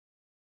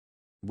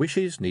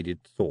 Wishes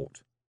needed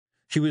thought.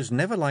 She was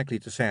never likely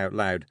to say out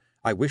loud,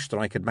 "I wish that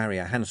I could marry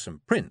a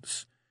handsome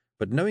prince,"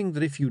 but knowing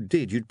that if you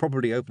did, you'd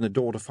probably open the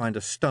door to find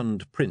a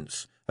stunned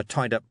prince, a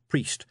tied-up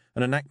priest,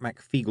 and a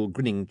Nac-Mac-Feegle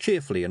grinning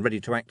cheerfully and ready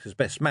to act as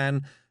best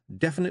man,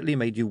 definitely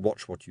made you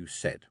watch what you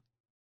said.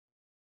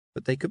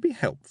 But they could be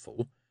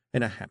helpful,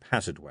 in a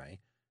haphazard way,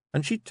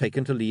 and she'd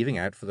taken to leaving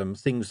out for them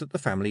things that the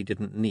family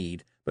didn't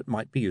need but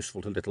might be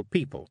useful to little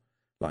people,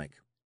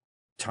 like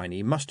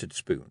tiny mustard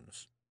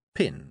spoons,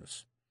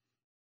 pins,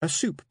 a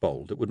soup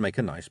bowl that would make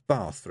a nice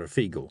bath for a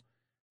Feegle,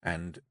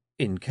 and,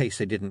 in case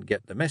they didn't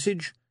get the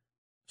message,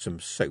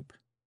 some soap.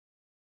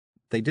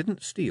 They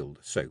didn't steal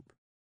the soap.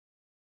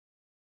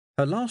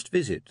 Her last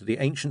visit to the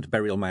ancient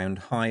burial mound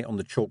high on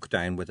the chalk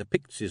down where the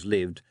Pixies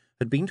lived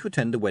had been to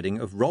attend the wedding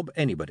of Rob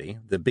Anybody,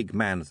 the big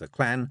man of the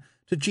clan,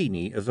 to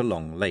Jeanie of the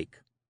Long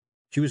Lake.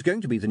 She was going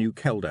to be the new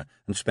Kelder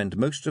and spend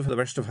most of the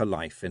rest of her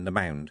life in the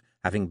mound,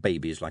 having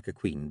babies like a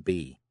queen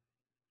bee.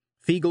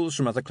 Feegles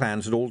from other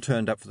clans had all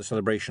turned up for the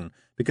celebration,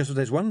 because if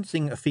there's one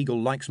thing a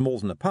Feegle likes more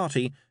than a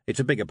party, it's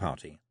a bigger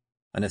party.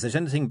 And if there's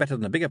anything better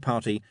than a bigger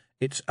party,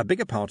 it's a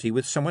bigger party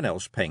with someone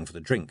else paying for the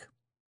drink.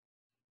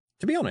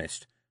 To be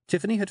honest,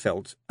 Tiffany had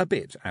felt a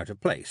bit out of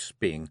place,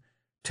 being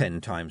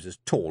 10 times as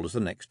tall as the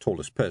next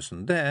tallest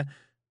person there,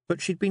 but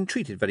she'd been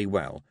treated very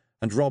well,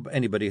 and Rob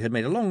Anybody had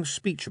made a long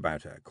speech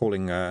about her,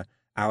 calling her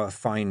our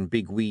fine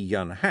big wee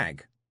young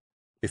hag,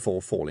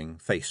 before falling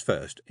face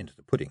first into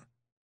the pudding.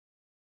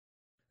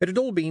 It had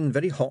all been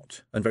very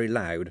hot and very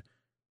loud,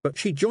 but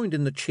she joined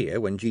in the cheer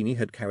when Jeanie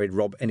had carried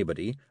Rob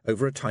Anybody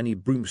over a tiny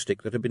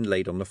broomstick that had been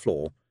laid on the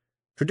floor.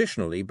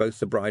 Traditionally, both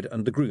the bride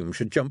and the groom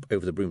should jump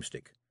over the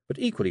broomstick, but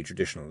equally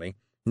traditionally,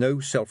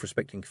 no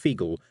self-respecting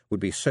Feegle would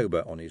be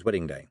sober on his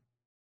wedding day.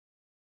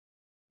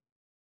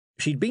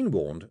 She'd been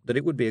warned that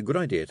it would be a good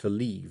idea to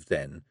leave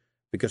then,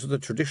 because of the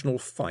traditional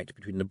fight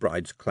between the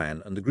bride's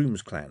clan and the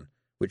groom's clan,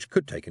 which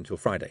could take until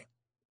Friday.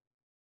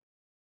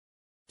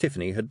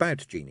 Tiffany had bowed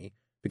to Jeanie,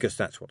 because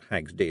that's what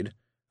hags did,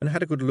 and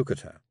had a good look at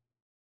her.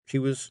 She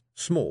was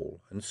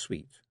small and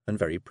sweet and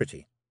very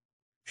pretty.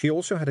 She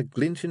also had a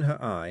glint in her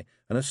eye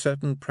and a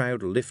certain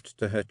proud lift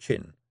to her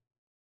chin.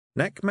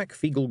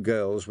 Nac-Mac-Feegle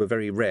girls were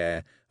very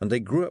rare, and they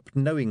grew up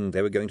knowing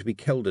they were going to be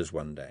Kelders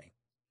one day.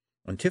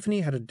 And Tiffany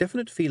had a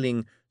definite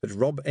feeling that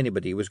Rob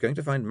Anybody was going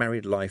to find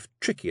married life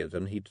trickier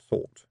than he'd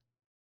thought.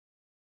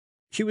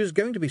 She was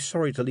going to be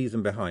sorry to leave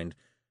them behind,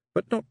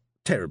 but not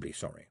terribly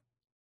sorry.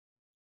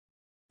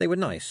 They were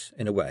nice,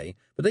 in a way,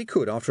 but they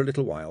could, after a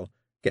little while,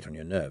 get on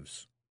your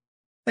nerves.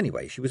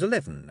 Anyway, she was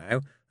 11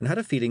 now, and had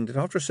a feeling that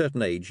after a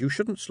certain age you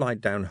shouldn't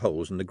slide down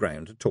holes in the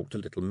ground to talk to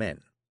little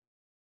men.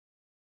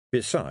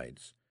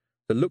 Besides,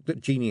 the look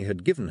that Jeanie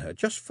had given her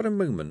just for a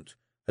moment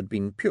had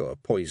been pure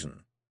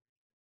poison.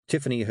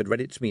 Tiffany had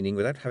read its meaning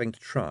without having to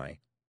try.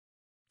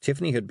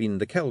 Tiffany had been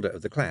the Kelder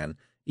of the clan,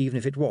 even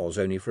if it was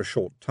only for a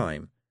short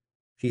time.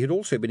 She had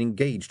also been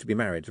engaged to be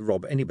married to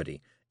Rob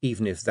Anybody,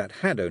 even if that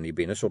had only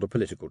been a sort of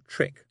political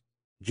trick.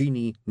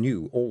 Jeanie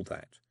knew all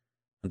that,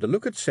 and the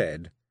look had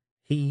said,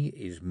 "He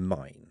is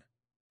mine.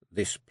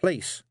 This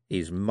place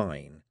is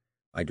mine.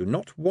 I do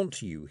not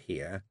want you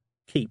here.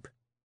 Keep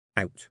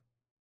out."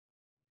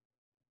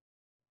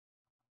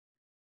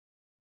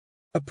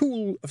 A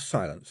pool of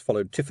silence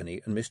followed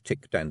Tiffany and Miss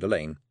Tick down the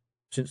lane,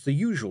 since the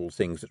usual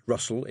things that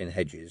rustle in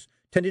hedges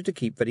tended to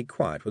keep very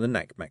quiet when the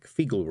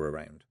Nac-Mac-Feegle were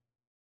around.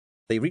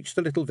 They reached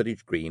the little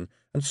village green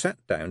and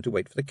sat down to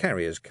wait for the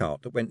carrier's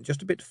cart that went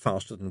just a bit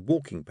faster than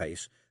walking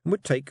pace and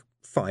would take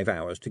 5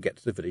 hours to get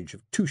to the village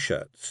of Two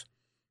Shirts,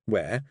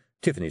 where,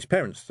 Tiffany's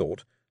parents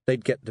thought,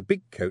 they'd get the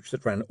big coach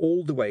that ran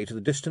all the way to the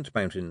distant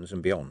mountains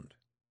and beyond.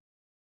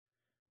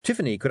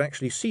 Tiffany could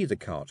actually see the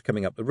cart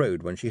coming up the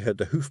road when she heard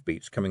the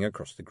hoofbeats coming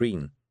across the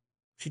green.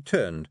 She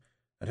turned,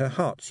 and her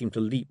heart seemed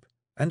to leap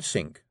and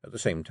sink at the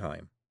same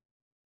time.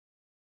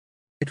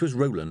 It was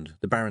Roland,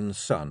 the Baron's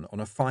son, on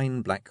a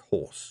fine black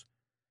horse.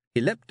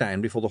 He leapt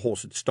down before the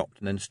horse had stopped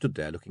and then stood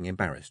there looking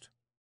embarrassed.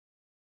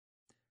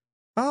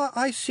 "Ah,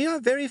 I see a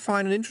very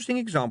fine and interesting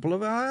example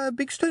of a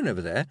big stone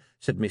over there,"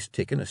 said Miss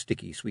Tick in a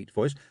sticky, sweet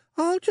voice.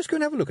 "I'll just go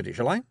and have a look at it,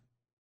 shall I?"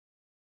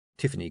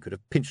 Tiffany could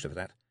have pinched her for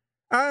that.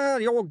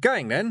 You're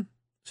going, then?"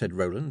 said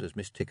Roland as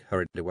Miss Tick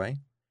hurried away.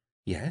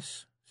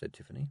 "Yes," said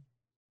Tiffany.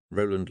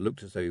 Roland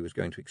looked as though he was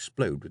going to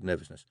explode with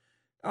nervousness.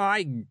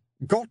 "I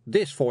got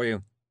this for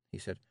you," he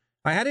said.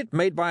 "I had it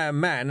made by a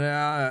man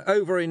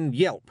over in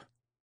Yelp."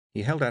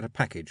 He held out a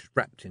package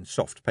wrapped in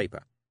soft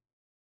paper.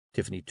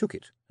 Tiffany took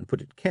it and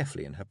put it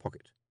carefully in her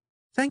pocket.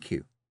 "Thank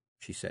you,"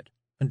 she said,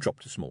 and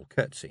dropped a small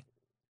curtsy.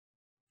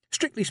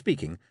 Strictly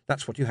speaking,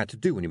 that's what you had to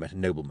do when you met a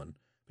nobleman,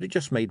 but it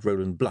just made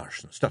Roland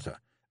blush and stutter.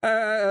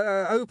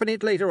 Open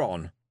it later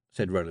on,"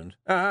 said Roland.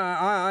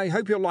 I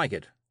hope you'll like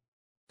it."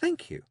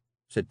 "Thank you,"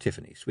 said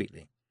Tiffany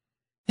sweetly.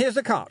 "Here's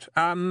the cart.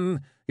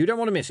 You don't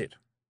want to miss it."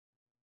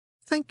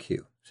 "Thank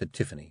you," said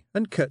Tiffany,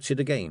 and curtsied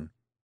again,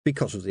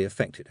 because of the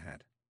effect it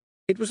had.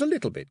 It was a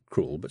little bit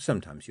cruel, but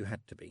sometimes you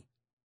had to be.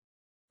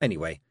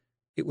 Anyway,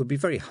 it would be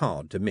very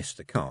hard to miss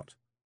the cart.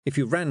 If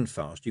you ran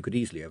fast, you could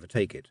easily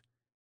overtake it.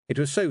 It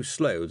was so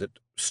slow that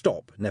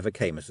stop never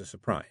came as a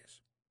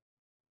surprise.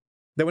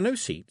 There were no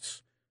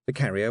seats. The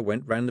carrier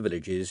went round the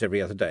villages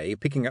every other day,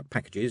 picking up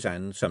packages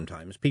and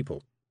sometimes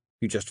people.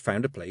 You just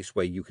found a place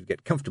where you could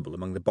get comfortable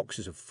among the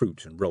boxes of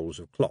fruit and rolls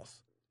of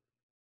cloth.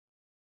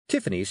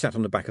 Tiffany sat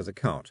on the back of the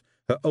cart,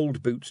 her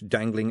old boots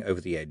dangling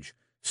over the edge,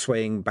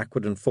 swaying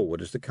backward and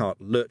forward as the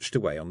cart lurched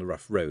away on the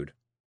rough road.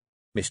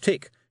 Miss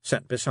Tick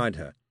sat beside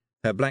her,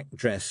 her black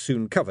dress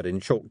soon covered in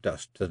chalk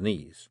dust to the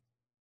knees.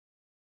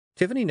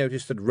 Tiffany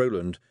noticed that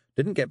Roland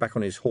didn't get back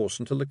on his horse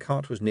until the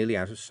cart was nearly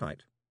out of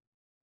sight.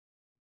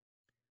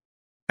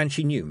 And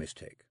she knew Miss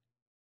Tick.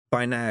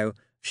 By now,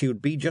 she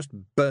would be just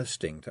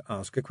bursting to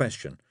ask a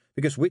question,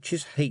 because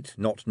witches hate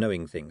not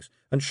knowing things,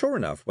 and sure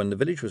enough, when the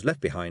village was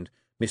left behind,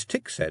 Miss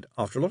Tick said,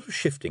 after a lot of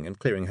shifting and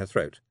clearing her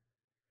throat,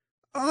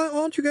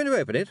 "Aren't you going to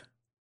open it?"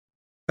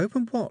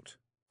 "Open what?"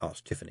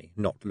 asked Tiffany,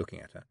 not looking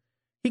at her.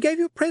 "He gave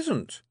you a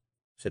present,"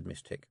 said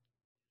Miss Tick.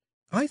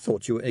 "I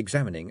thought you were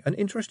examining an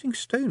interesting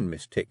stone,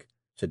 Miss Tick,"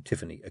 said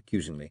Tiffany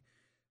accusingly.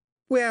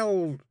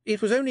 "Well,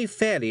 it was only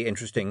fairly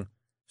interesting,"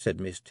 said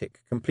Miss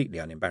Tick, completely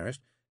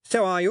unembarrassed.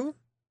 "So are you?"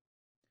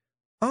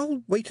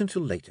 "I'll wait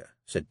until later,"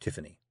 said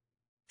Tiffany.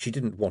 She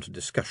didn't want a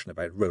discussion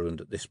about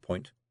Roland at this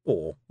point,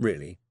 or,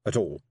 really, at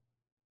all.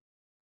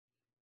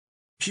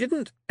 She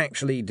didn't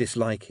actually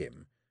dislike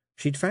him.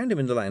 She'd found him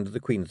in the land of the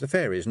Queen of the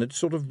Fairies and had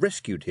sort of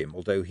rescued him,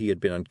 although he had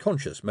been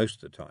unconscious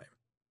most of the time.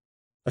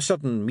 A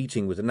sudden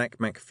meeting with a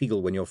Knack-Mack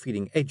Feegle when you're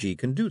feeling edgy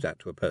can do that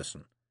to a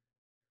person.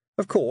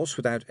 Of course,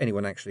 without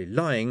anyone actually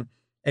lying,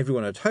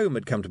 everyone at home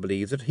had come to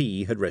believe that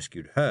he had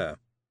rescued her.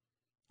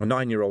 A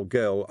 9-year-old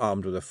girl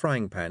armed with a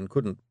frying pan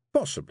couldn't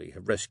possibly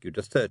have rescued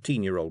a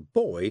 13-year-old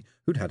boy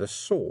who'd had a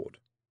sword.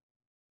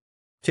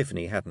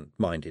 Tiffany hadn't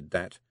minded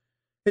that.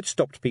 It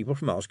stopped people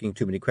from asking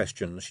too many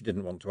questions she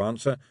didn't want to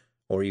answer,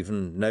 or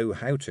even know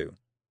how to.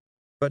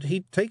 But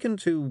he'd taken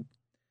to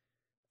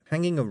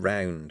hanging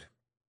around.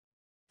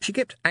 She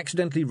kept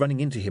accidentally running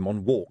into him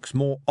on walks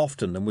more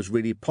often than was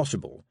really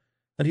possible,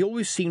 and he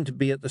always seemed to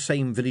be at the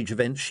same village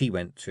events she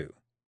went to.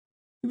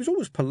 He was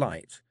always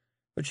polite,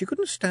 but she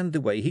couldn't stand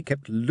the way he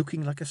kept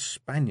looking like a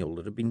spaniel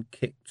that had been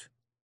kicked.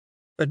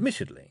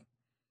 Admittedly,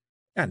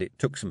 and it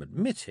took some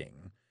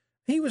admitting,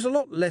 he was a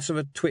lot less of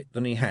a twit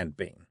than he had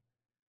been.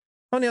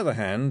 On the other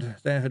hand,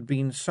 there had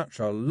been such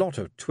a lot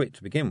of twit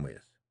to begin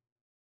with.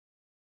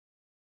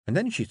 And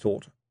then she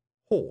thought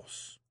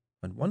horse,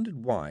 and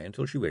wondered why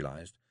until she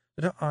realized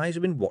that her eyes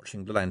had been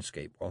watching the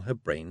landscape while her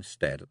brain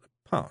stared at the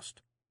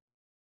past.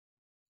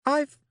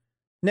 "I've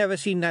never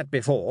seen that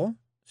before,"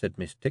 said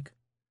Miss Tick.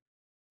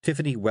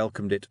 Tiffany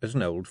welcomed it as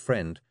an old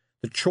friend.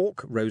 The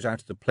chalk rose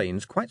out of the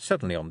plains quite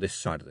suddenly on this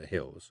side of the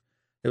hills.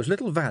 There was a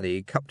little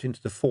valley cupped into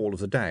the fall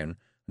of the down,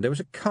 and there was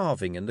a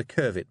carving in the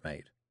curve it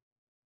made.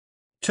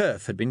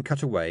 Turf had been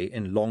cut away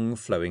in long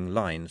flowing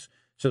lines,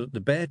 so that the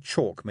bare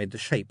chalk made the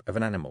shape of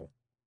an animal.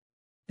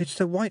 "It's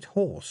the white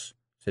horse,"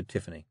 said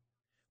Tiffany.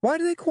 "Why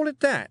do they call it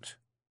that?"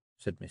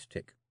 said Miss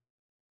Tick.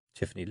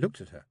 Tiffany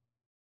looked at her.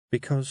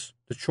 "Because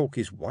the chalk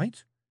is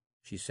white?"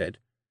 she said,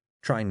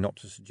 trying not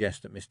to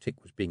suggest that Miss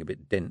Tick was being a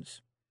bit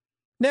dense.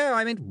 "No,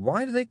 I meant,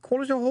 why do they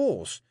call it a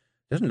horse?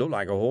 It doesn't look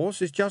like a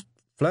horse, it's just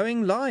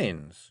flowing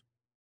lines."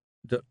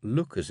 "That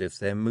look as if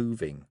they're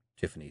moving,"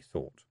 Tiffany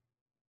thought.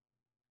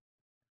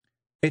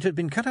 It had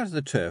been cut out of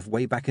the turf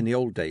way back in the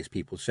old days,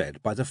 people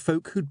said, by the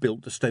folk who'd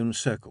built the stone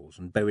circles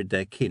and buried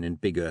their kin in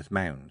big earth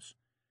mounds.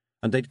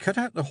 And they'd cut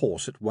out the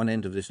horse at one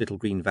end of this little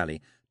green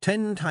valley,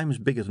 10 times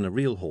bigger than a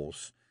real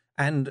horse,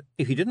 and,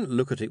 if you didn't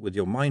look at it with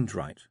your mind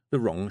right, the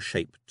wrong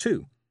shape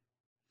too.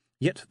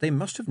 Yet they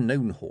must have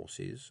known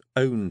horses,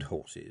 owned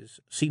horses,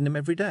 seen them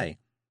every day,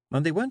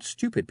 and they weren't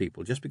stupid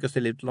people just because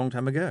they lived a long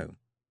time ago.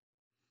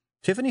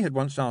 Tiffany had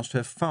once asked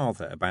her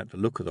father about the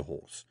look of the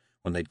horse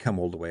when they'd come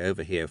all the way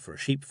over here for a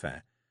sheep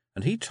fair,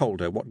 and he told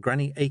her what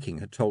Granny Aching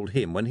had told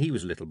him when he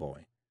was a little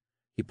boy.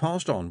 He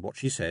passed on what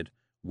she said,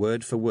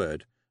 word for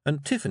word,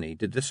 and Tiffany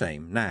did the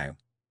same now.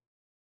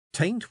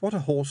 "'Tain't what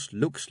a horse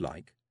looks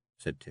like,"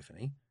 said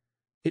Tiffany.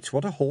 It's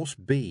what a horse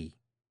be.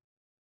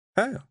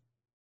 Oh,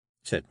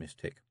 said Miss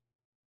Tick.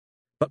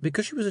 But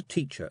because she was a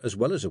teacher as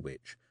well as a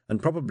witch,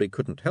 and probably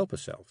couldn't help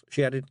herself,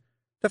 she added,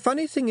 The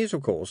funny thing is,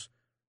 of course,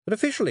 that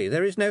officially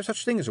there is no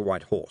such thing as a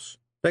white horse.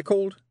 They're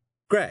called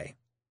grey.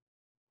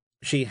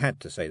 She had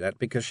to say that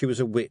because she was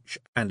a witch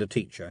and a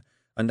teacher,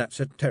 and that's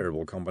a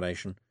terrible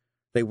combination.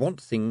 They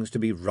want things to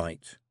be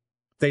right.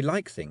 They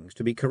like things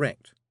to be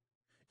correct.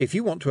 If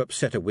you want to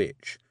upset a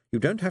witch, you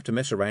don't have to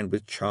mess around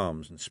with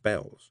charms and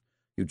spells.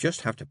 You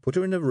just have to put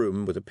her in a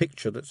room with a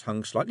picture that's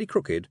hung slightly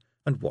crooked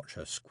and watch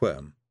her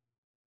squirm.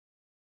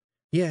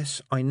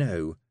 Yes, I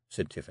know,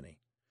 said Tiffany.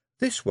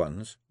 This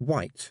one's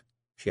white,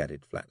 she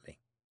added flatly.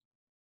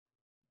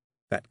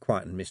 That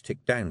quietened Miss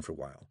Tick down for a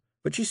while,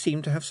 but she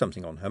seemed to have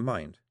something on her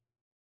mind.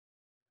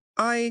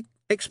 I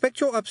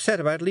expect you're upset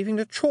about leaving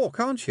the chalk,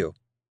 aren't you?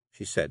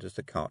 She said as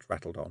the cart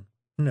rattled on.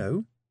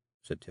 No,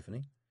 said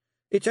Tiffany.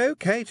 It's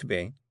okay to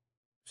be,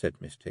 said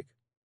Miss Tick.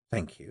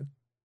 Thank you,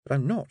 but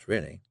I'm not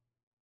really.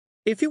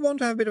 If you want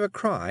to have a bit of a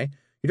cry,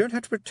 you don't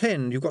have to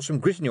pretend you've got some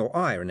grit in your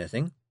eye or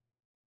anything.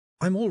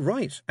 I'm all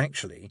right,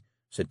 actually,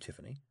 said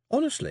Tiffany.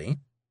 Honestly.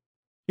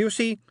 You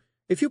see,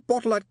 if you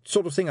bottle that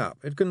sort of thing up,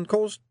 it can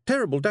cause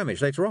terrible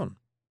damage later on.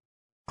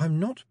 I'm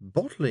not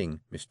bottling,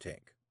 Miss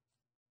Tick.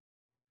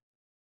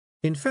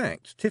 In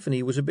fact,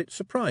 Tiffany was a bit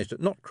surprised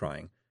at not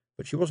crying,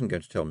 but she wasn't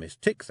going to tell Miss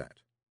Tick that.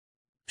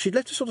 She'd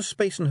left a sort of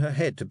space in her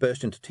head to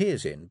burst into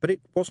tears in, but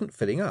it wasn't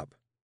filling up.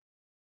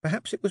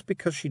 Perhaps it was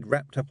because she'd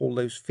wrapped up all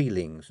those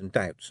feelings and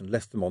doubts and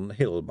left them on the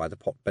hill by the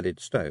pot-bellied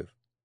stove.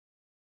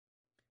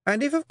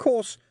 And if, of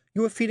course,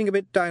 you were feeling a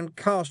bit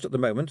downcast at the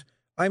moment,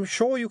 I'm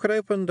sure you could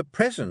open the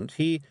present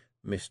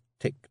Miss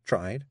Tick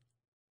tried.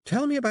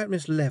 Tell me about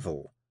Miss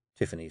Level,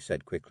 Tiffany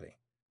said quickly.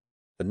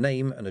 The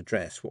name and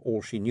address were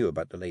all she knew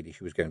about the lady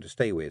she was going to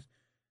stay with,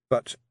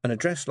 but an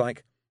address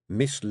like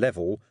Miss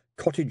Level,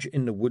 cottage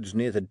in the woods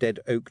near the dead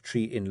oak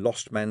tree in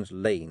Lost Man's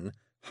Lane,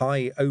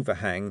 high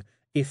overhang,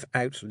 if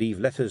out leave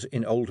letters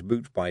in old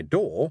boot by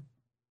door,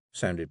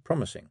 sounded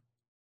promising.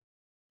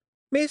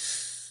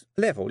 Miss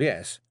Level,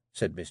 yes,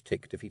 said Miss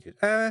Tick, defeated.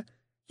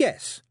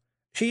 Yes.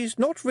 She's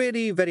not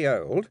really very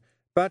old,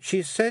 but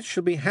she says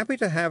she'll be happy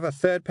to have a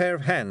third pair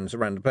of hands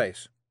around the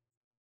place.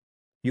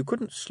 You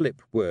couldn't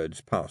slip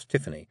words past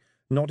Tiffany,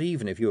 not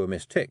even if you were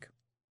Miss Tick.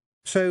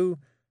 So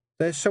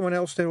there's someone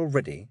else there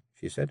already,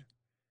 she said.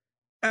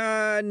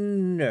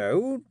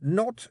 No,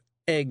 not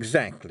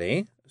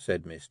exactly,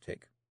 said Miss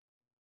Tick.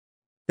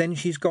 Then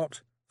she's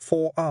got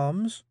 4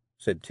 arms,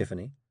 said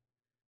Tiffany.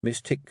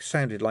 Miss Tick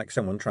sounded like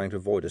someone trying to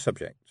avoid a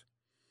subject.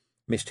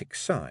 Miss Tick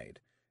sighed.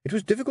 It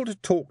was difficult to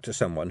talk to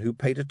someone who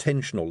paid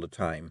attention all the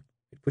time.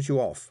 It put you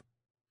off.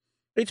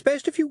 It's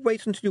best if you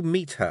wait until you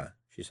meet her,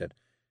 she said.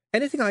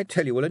 Anything I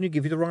tell you will only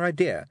give you the wrong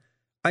idea.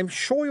 I'm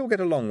sure you'll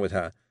get along with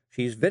her.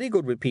 She's very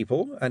good with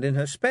people, and in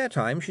her spare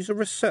time she's a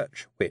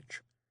research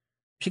witch.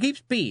 She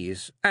keeps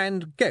bees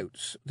and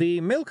goats,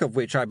 the milk of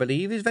which, I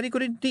believe, is very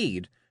good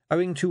indeed,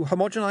 owing to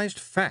homogenized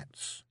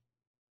fats.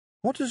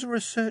 What does a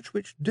research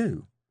witch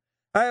do?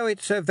 Oh,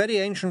 it's a very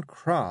ancient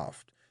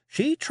craft.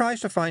 She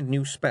tries to find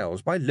new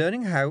spells by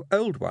learning how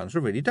old ones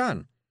are really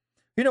done.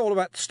 You know all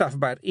about stuff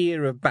about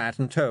ear of bat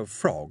and toe of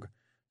frog.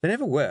 They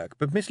never work,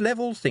 but Miss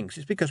Level thinks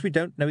it's because we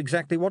don't know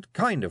exactly what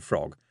kind of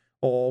frog,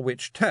 or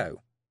which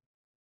toe.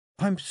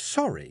 I'm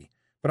sorry,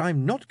 but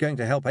I'm not going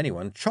to help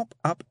anyone chop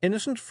up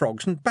innocent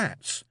frogs and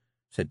bats,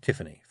 said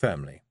Tiffany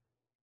firmly.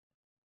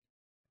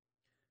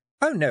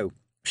 Oh, no,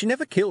 she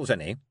never kills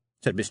any,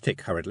 said Miss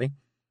Tick hurriedly.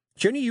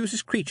 She only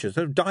uses creatures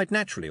that have died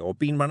naturally or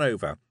been run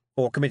over,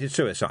 or committed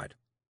suicide.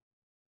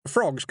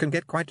 Frogs can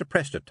get quite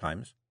depressed at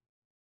times.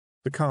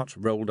 The cart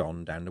rolled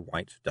on down the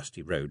white,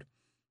 dusty road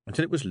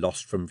until it was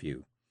lost from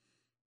view.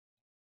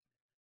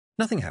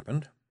 Nothing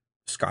happened.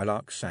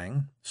 Skylarks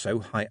sang, so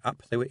high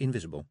up they were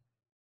invisible.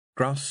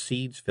 Grass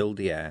seeds filled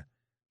the air.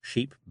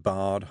 Sheep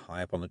barred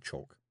high up on the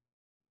chalk.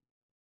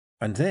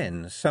 And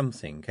then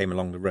something came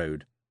along the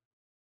road.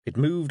 It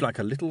moved like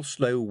a little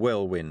slow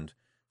whirlwind,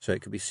 so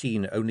it could be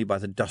seen only by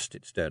the dust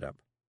it stirred up.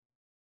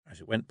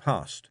 As it went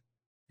past,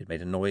 it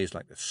made a noise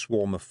like the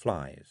swarm of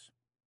flies.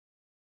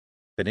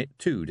 Then it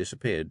too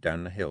disappeared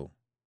down the hill.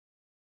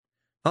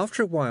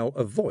 After a while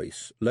a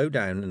voice, low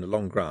down in the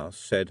long grass,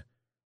 said,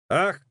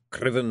 Ah,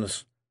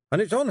 crivens,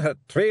 and it's on her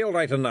trail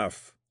right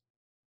enough.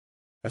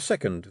 A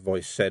second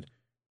voice said,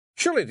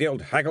 Surely the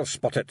old hag'll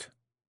spot it.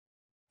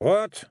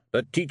 What?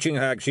 The teaching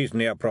hag, she's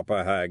near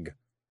proper hag.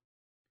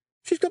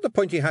 She's got the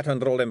pointy hat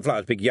under all them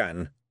flowers, big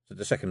Yan, said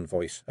the second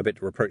voice, a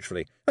bit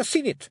reproachfully. I've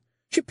seen it.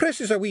 She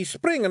presses a wee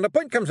spring and the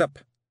point comes up.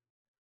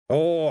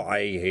 Oh,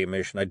 aye,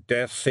 Hamish, and I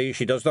dare say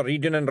she does the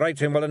reading and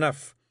writing well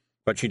enough,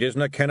 but she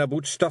doesna ken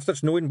aboot stuff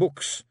that's no in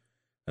books,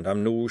 and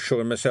I'm no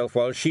sure myself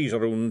while she's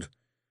around.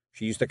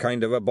 She's the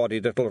kind of a body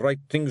that'll write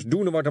things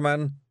doon about a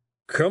man.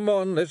 Come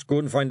on, let's go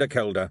and find a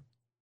kelder.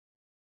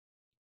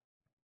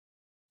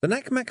 The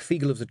Knack-Mack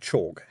Feegle of the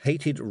Chalk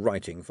hated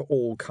writing for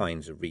all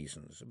kinds of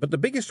reasons, but the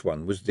biggest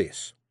one was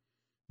this.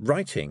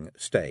 Writing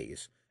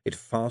stays. It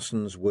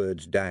fastens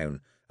words down,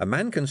 A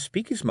man can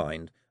speak his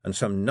mind, and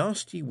some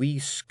nasty wee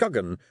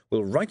scuggan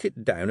will write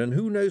it down, and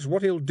who knows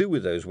what he'll do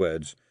with those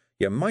words.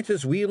 You might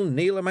as weel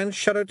nail a man's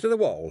shadow to the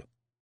wall.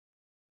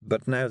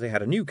 But now they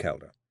had a new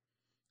kelder,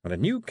 and a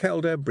new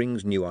kelder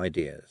brings new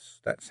ideas.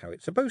 That's how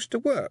it's supposed to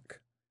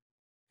work.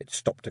 It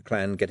stopped a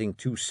clan getting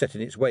too set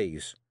in its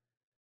ways.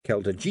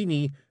 Kelder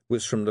Jeanie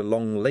was from the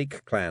Long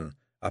Lake clan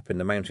up in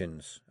the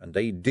mountains, and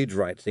they did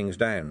write things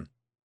down.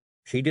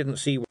 She didn't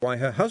see why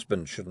her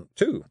husband shouldn't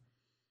too.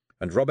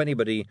 And Rob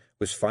Anybody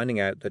was finding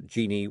out that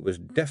Jeanie was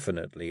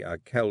definitely a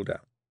kelder.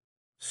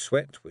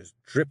 Sweat was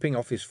dripping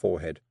off his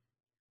forehead.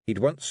 He'd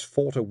once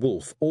fought a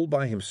wolf all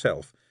by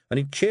himself, and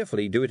he'd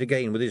cheerfully do it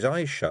again with his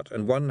eyes shut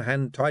and one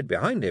hand tied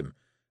behind him,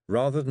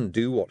 rather than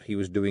do what he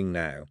was doing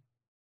now.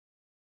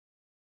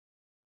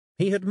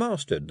 He had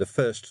mastered the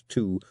first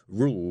two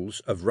rules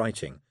of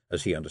writing,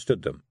 as he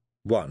understood them.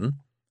 1.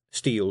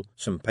 Steal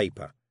some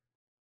paper.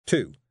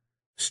 2.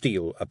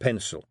 Steal a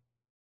pencil.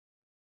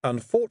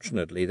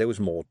 Unfortunately, there was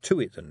more to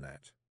it than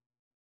that.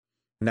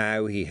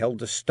 Now he held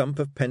the stump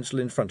of pencil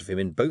in front of him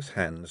in both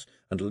hands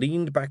and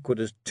leaned backward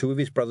as two of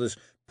his brothers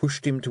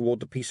pushed him toward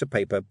the piece of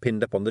paper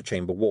pinned up on the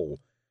chamber wall.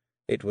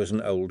 It was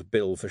an old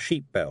bill for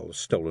sheep bells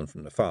stolen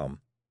from the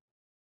farm.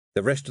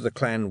 The rest of the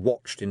clan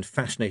watched in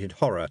fascinated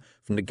horror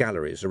from the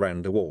galleries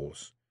around the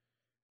walls.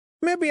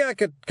 "Maybe I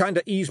could kind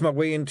of ease my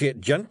way into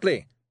it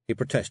gently," he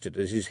protested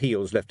as his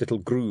heels left little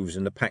grooves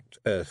in the packed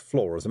earth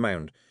floor of the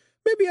mound.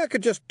 "Maybe I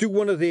could just do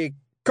one of the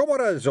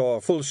commoras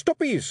or full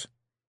stoppies."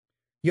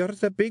 "You're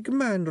the big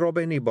man, Rob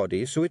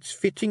Anybody, so it's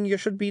fitting you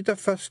should be the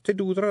first to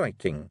do the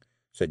writing,"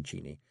 said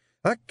Jeanie.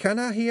 "I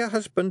canna hear a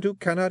husband who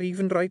canna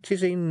even write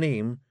his own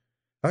name.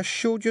 I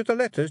showed you the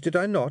letters, did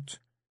I not?"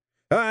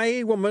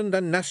 "Aye, woman, the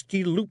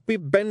nasty, loopy,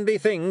 bendy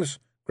things,"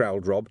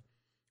 growled Rob.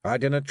 "I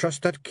dinna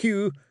trust that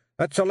Q.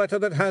 That's a letter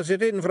that has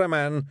it in for a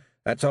man.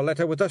 That's a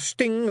letter with a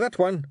sting, that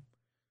one."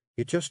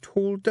 "You just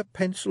hold the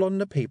pencil on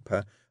the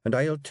paper, and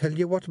I'll tell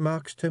you what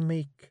marks to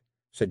make,"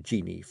 said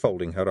Jeanie,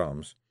 folding her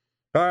arms.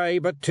 "Aye,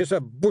 but 'tis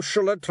a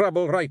bushel of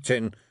trouble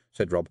writing,"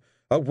 said Rob.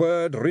 "A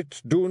word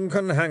writ doon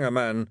can hang a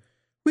man."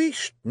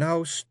 "Whisht,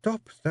 now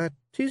stop that.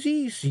 'Tis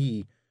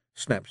easy,"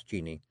 snapped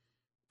Jeanie.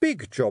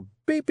 "Big job,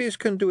 babies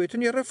can do it,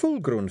 and you're a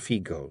full-grown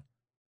feegle."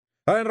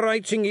 "And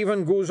writing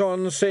even goes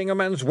on saying a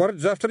man's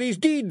words after he's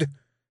deed,"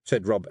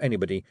 said Rob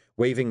Anybody,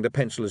 waving the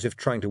pencil as if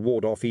trying to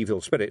ward off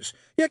evil spirits.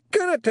 "You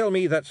canna tell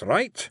me that's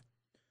right."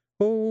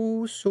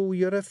 "Oh, so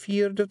you're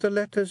afeard of the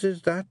letters,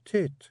 is that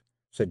it?"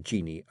 said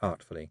Jeanie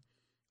artfully.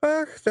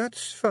 "Ach,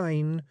 that's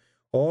fine.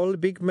 All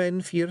big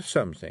men fear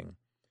something.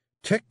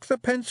 Take the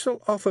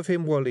pencil off of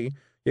him, Wally.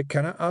 You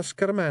cannot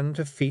ask a man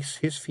to face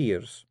his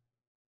fears."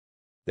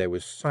 There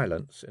was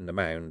silence in the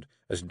mound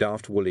as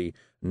Daft Woolly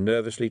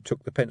nervously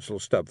took the pencil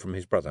stub from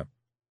his brother.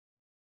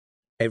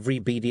 Every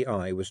beady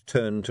eye was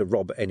turned to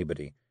Rob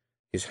Anybody.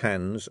 His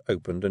hands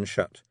opened and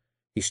shut.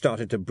 He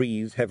started to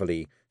breathe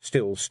heavily,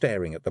 still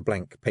staring at the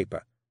blank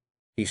paper.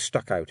 He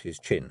stuck out his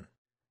chin.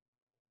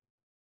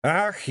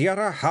 "Ach, you're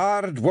a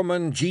hard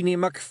woman, Jeanie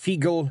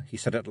McFeegle," he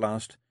said at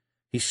last.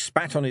 He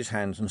spat on his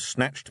hands and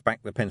snatched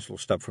back the pencil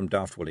stub from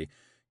Daft Woolly.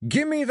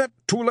 "Gimme that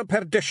tool of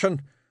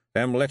perdition.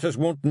 Them letters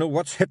won't know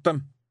what's hit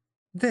them."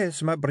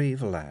 "There's my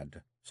brave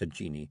lad," said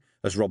Jeanie,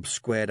 as Rob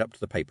squared up to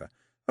the paper.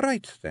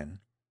 "Right, then.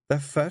 The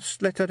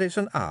first letter is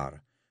an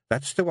R.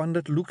 That's the one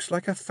that looks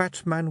like a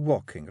fat man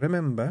walking,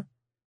 remember?"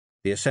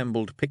 The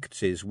assembled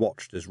Pixies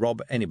watched as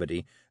Rob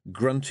Anybody,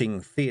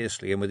 grunting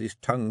fiercely and with his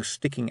tongue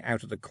sticking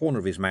out of the corner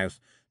of his mouth,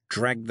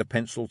 dragged the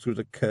pencil through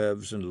the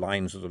curves and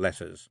lines of the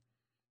letters.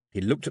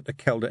 He looked at the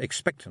kelder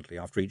expectantly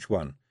after each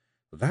one.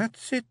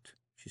 "That's it,"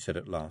 she said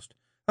at last.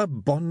 "A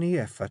bonny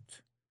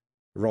effort."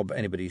 Rob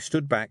Anybody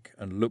stood back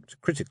and looked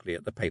critically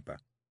at the paper.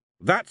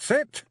 "That's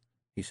it,"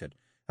 he said.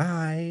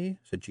 "Aye,"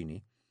 said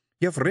Jeanie.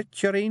 "You've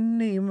writ your ain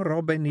name,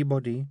 Rob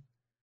Anybody."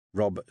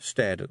 Rob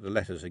stared at the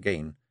letters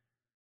again.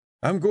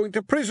 "I'm going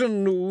to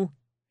prison noo?"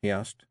 he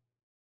asked.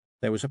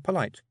 There was a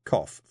polite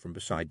cough from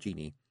beside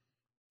Jeanie.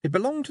 It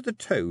belonged to the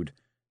toad.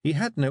 He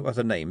had no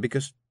other name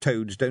because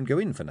toads don't go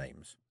in for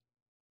names.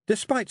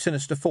 Despite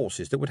sinister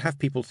forces that would have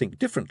people think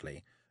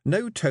differently,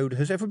 no toad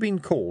has ever been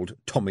called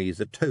Tommy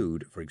the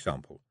Toad, for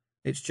example.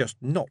 It's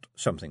just not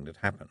something that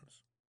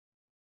happens.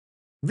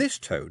 This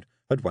toad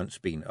had once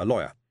been a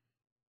lawyer.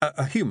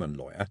 A human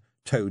lawyer,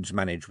 toads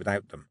manage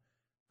without them,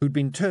 who'd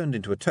been turned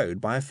into a toad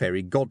by a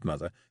fairy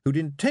godmother who'd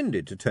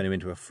intended to turn him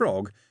into a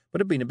frog, but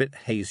had been a bit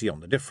hazy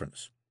on the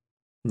difference.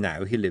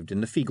 Now he lived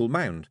in the Feegle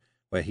Mound,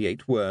 where he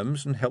ate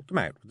worms and helped them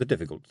out with the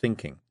difficult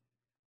thinking.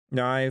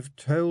 "I've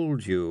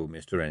told you,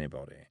 Mr.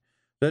 Anybody,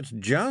 that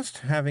just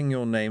having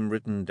your name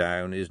written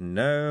down is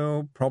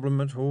no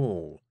problem at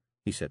all,"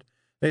 he said.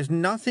 "There's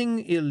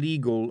nothing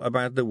illegal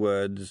about the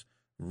words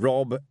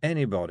Rob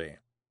Anybody,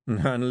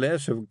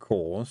 unless, of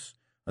course,"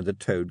 and the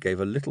toad gave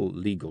a little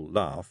legal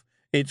laugh,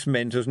 "it's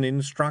meant as an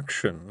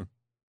instruction."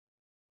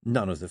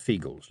 None of the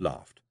Feegles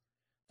laughed.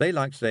 They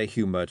liked their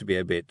humour to be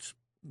a bit,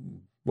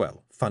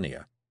 well,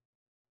 funnier.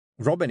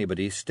 Rob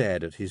Anybody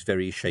stared at his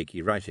very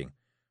shaky writing.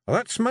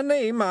 "That's my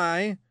name,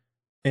 aye."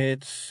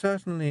 It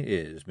certainly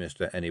is,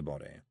 Mr.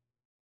 Anybody.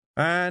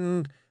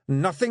 And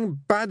nothing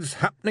bad's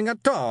happening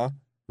at all,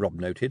 Rob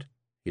noted.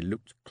 He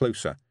looked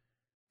closer.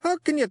 How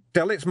can you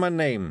tell it's my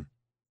name?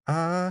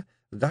 Ah,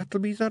 that'll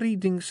be the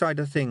reading side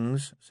of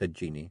things, said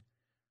Jeanie.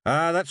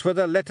 Ah, that's where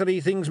the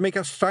lettery things make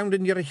a sound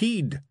in your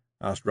head,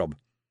 asked Rob.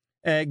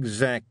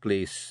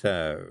 Exactly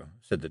so,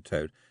 said the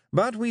Toad.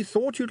 But we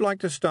thought you'd like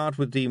to start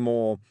with the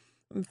more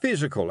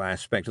physical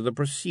aspect of the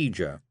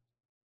procedure.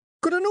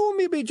 Could I no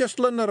maybe just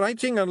learn the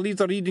writing and leave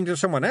the reading to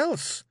someone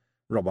else?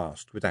 Rob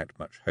asked, without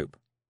much hope.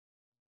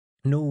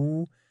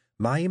 No,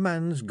 my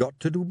man's got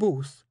to do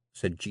both,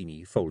 said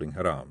Jeanie, folding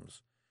her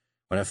arms.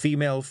 When a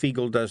female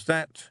Feegle does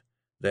that,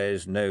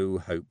 there's no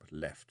hope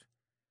left.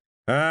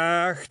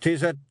 Ah,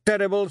 'tis a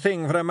terrible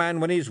thing for a man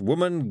when his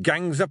woman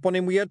gangs up on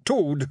him wi' a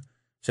toad,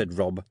 said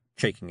Rob,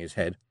 shaking his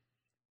head.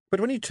 But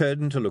when he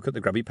turned to look at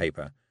the grubby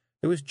paper,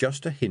 there was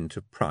just a hint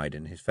of pride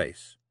in his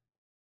face.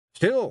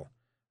 Still,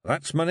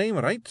 that's my name,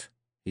 right?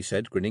 He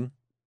said, grinning.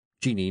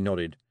 Jeanie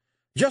nodded.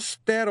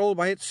 Just there all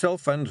by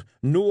itself, and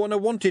no on a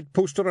wanted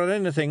poster or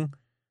anything.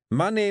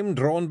 My name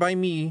drawn by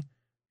me.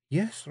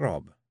 Yes,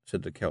 Rob,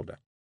 said the Kelder.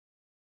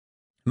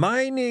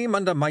 My name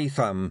under my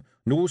thumb.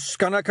 No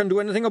scunner can do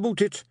anything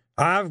about it.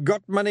 I've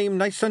got my name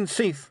nice and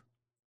safe.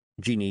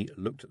 Jeanie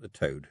looked at the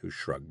Toad, who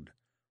shrugged.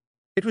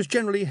 It was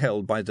generally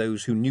held by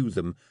those who knew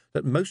them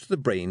that most of the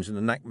brains in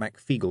the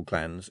Knack-Mack-Feegle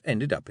clans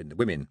ended up in the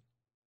women.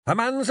 A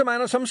man's a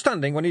man of some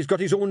standing when he's got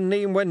his own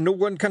name when no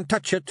one can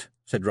touch it,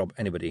 said Rob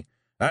Anybody.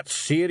 That's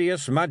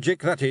serious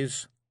magic, that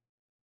is.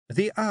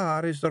 The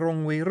R is the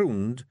wrong way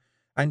round,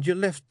 and you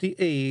left the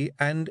A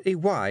and a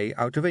Y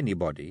out of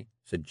Anybody,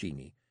 said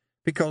Jeanie,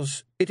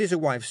 because it is a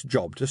wife's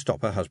job to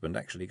stop her husband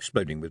actually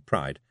exploding with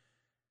pride.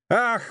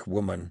 Ach,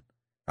 woman,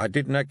 I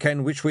didna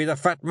ken which way the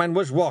fat man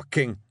was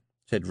walking,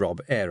 said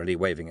Rob, airily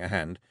waving a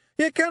hand.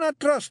 You cannot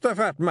trust the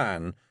fat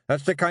man.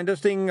 That's the kind of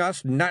thing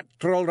us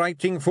natural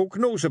writing folk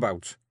knows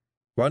about.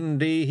 One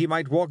day he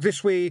might walk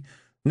this way,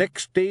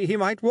 next day he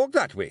might walk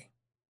that way.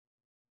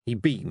 He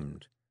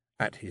beamed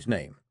at his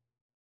name.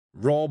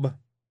 Rob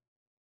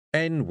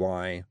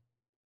N-Y-B-O-D.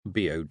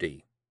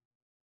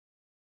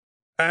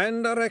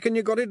 And I reckon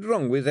you got it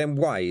wrong with them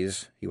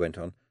Y's, he went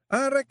on.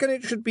 I reckon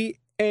it should be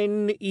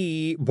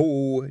N-E-B-O-D.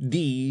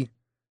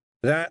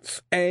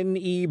 That's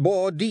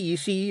N-E-B-O-D,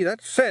 see,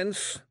 that's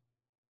sense.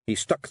 He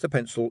stuck the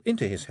pencil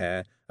into his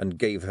hair and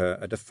gave her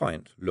a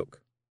defiant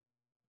look.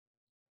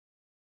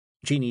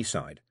 Jeanie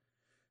sighed.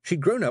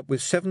 She'd grown up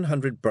with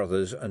 700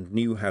 brothers and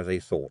knew how they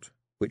thought,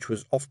 which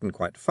was often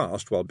quite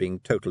fast while being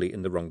totally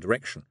in the wrong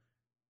direction.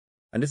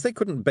 And if they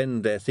couldn't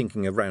bend their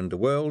thinking around the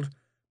world,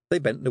 they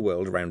bent the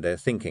world around their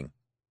thinking.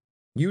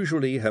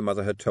 Usually, her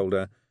mother had told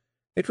her,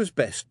 it was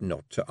best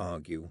not to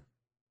argue.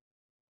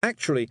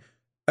 Actually,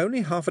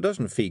 only half a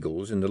dozen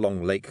Feegles in the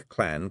Long Lake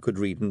clan could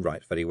read and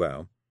write very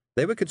well.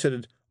 They were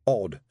considered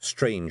odd,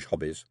 strange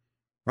hobbies.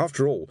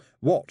 After all,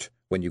 what,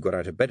 when you got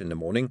out of bed in the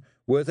morning,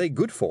 were they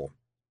good for?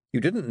 You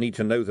didn't need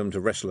to know them to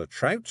wrestle a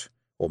trout,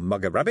 or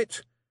mug a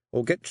rabbit,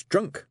 or get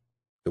drunk.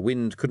 The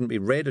wind couldn't be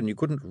read and you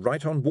couldn't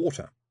write on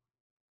water.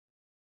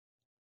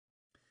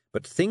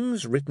 But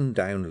things written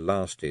down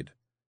lasted.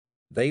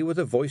 They were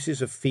the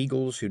voices of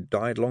Feegles who'd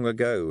died long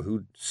ago,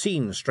 who'd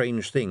seen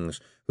strange things,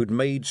 who'd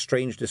made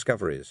strange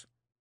discoveries.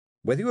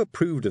 Whether you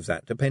approved of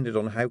that depended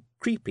on how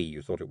creepy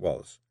you thought it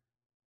was.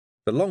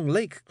 The Long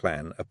Lake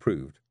clan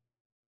approved.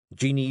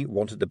 Jeanie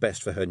wanted the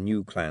best for her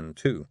new clan,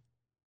 too.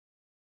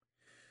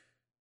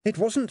 It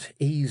wasn't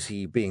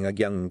easy being a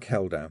young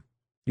Kelder.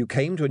 You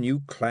came to a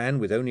new clan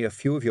with only a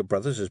few of your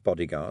brothers as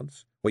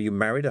bodyguards, where you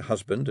married a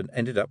husband and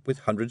ended up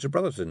with hundreds of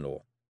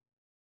brothers-in-law.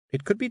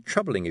 It could be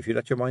troubling if you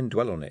let your mind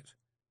dwell on it.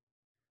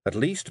 At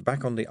least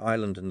back on the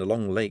island in the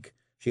Long Lake,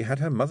 she had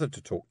her mother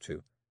to talk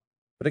to.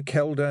 But a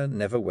Kelder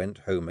never went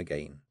home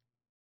again.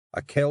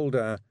 A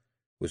Kelder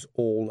was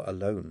all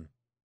alone.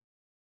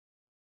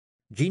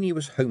 Jeanie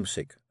was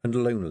homesick and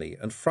lonely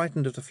and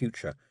frightened of the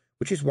future,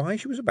 which is why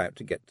she was about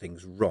to get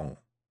things wrong.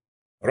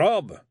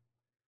 Rob!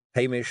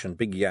 Hamish and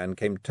Big Yan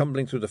came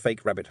tumbling through the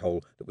fake rabbit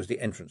hole that was the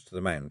entrance to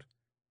the mound.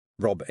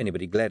 Rob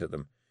Anybody glared at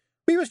them.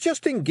 We was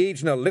just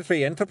engaged in a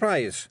literary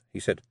enterprise, he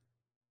said.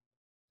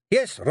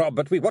 Yes, Rob,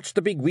 but we watched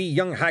the big wee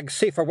young hag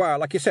safe a while,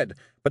 like you said,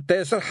 but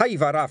there's a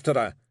hiver after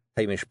her,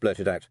 Hamish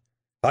blurted out.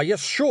 Are you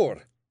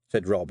sure?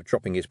 Said Rob,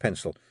 dropping his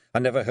pencil. I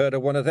never heard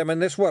of one of them in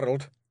this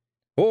world.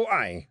 Oh,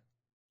 aye,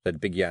 said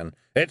Big Yan.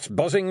 It's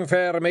buzzing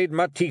fair made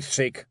my teeth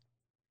shake.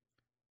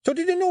 So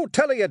did you no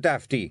tell you,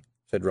 Dafty?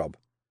 Said Rob.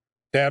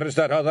 There's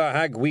that other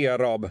hag we are,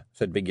 Rob,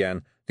 said Big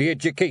Yan. The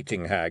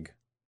educating hag.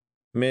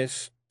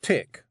 Miss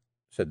Tick,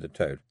 said the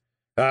Toad.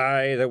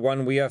 Aye, the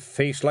one wi' a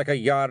face like a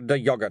yard o'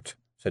 yoghurt,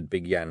 said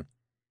Big Yan.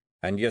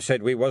 And you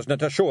said we wasna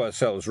to show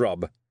ourselves,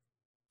 Rob.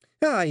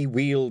 Aye,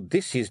 weel,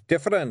 this is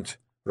different,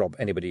 Rob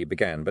Anybody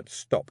began, but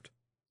stopped.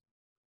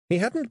 He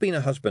hadn't been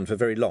a husband for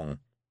very long,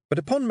 but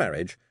upon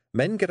marriage,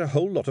 men get a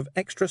whole lot of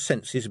extra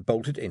senses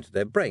bolted into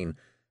their brain,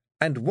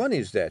 and one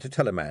is there to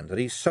tell a man that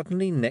he's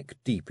suddenly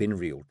neck-deep in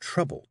real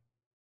trouble.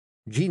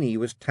 Jeanie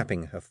was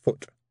tapping her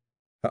foot.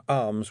 Her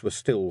arms were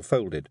still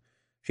folded.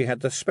 She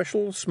had the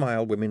special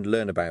smile women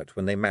learn about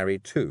when they marry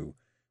too,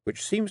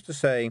 which seems to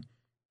say,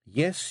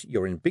 "Yes,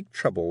 you're in big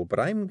trouble, but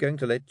I'm going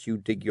to let you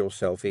dig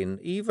yourself in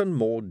even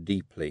more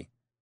deeply."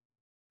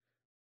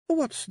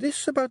 "What's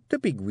this about the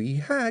big wee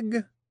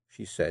hag?"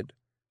 she said,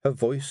 her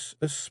voice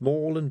as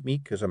small and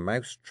meek as a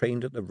mouse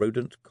trained at the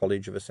Rodent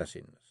College of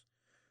Assassins.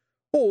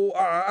 "Oh,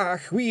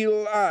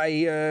 weel,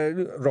 aye,"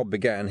 Rob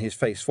began, his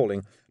face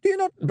falling. "Do you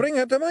not bring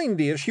her to mind,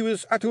 dear? She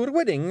was at our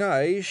wedding,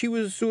 aye. She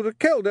was our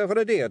kelder for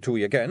a day or two,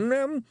 you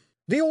ken.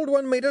 The old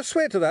one made her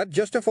swear to that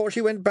just afore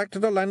she went back to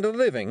the land of the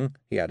living,"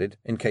 he added,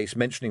 in case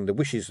mentioning the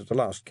wishes of the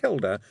last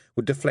kelder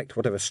would deflect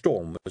whatever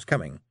storm was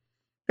coming.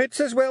 "It's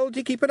as well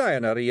to keep an eye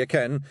on her, you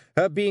ken,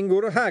 her being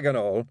our hag and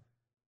all."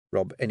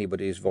 Rob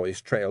Anybody's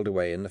voice trailed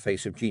away in the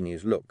face of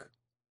Jeannie's look.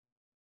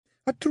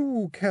 "A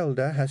true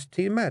kelder has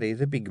to marry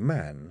the big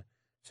man,"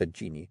 said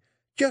Jeannie,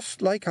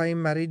 "just like I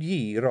married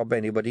ye, Rob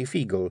Anybody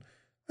Feegle,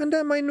 and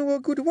am I no a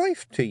good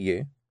wife to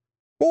ye?"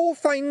 "Oh,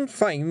 fine,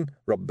 fine,"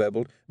 Rob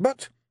burbled,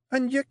 "but—"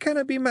 "And ye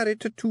canna be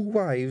married to two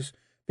wives,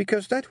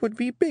 because that would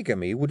be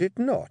bigamy, would it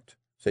not?"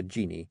 said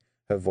Jeannie,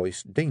 her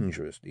voice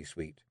dangerously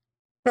sweet.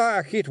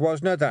 "It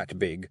wasna that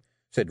big,"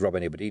 said Rob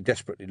Anybody,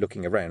 desperately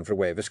looking around for a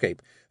way of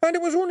escape. "And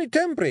it was only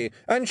temporary,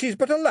 and she's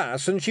but a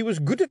lass, and she was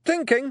good at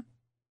thinking."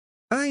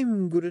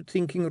 "I'm good at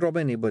thinking, Rob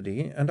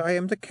Anybody, and I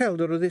am the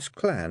kelder of this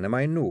clan, am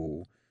I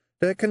no?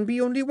 There can be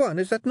only one,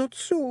 is that not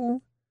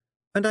so?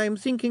 And I am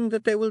thinking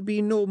that there will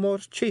be no more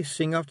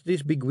chasing after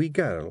this big wee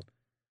girl.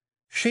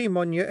 Shame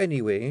on you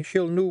anyway,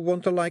 she'll no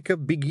want the like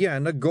of Big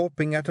Yan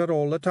a-gawping at her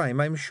all the time,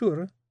 I'm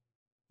sure."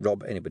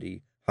 Rob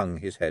Anybody hung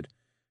his head.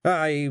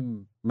 "Aye,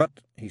 but,"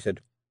 he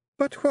said.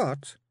 "But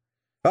what?"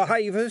 "A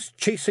hiver's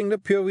chasing the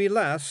pure wee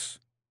lass."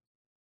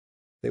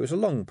 There was a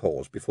long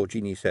pause before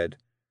Jeannie said,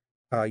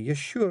 "Are you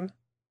sure?"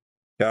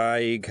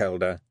 "Aye,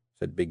 kelder,"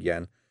 said Big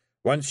Yan.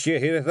 "Once you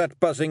hear that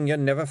buzzing, you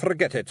never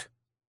forget it."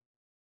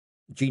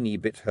 Jeannie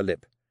bit her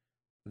lip.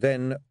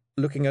 Then,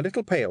 looking a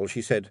little pale,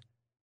 she said,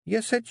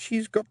 "You said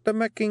she's got the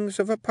makings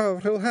of a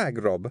powerful hag,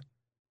 Rob."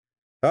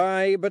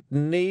 "Aye, but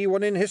nae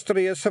one in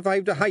history has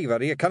survived a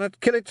hiver. You cannot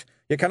kill it,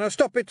 you cannot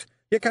stop it,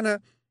 you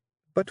canna—"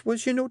 "But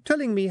was you no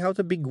telling me how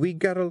the big wee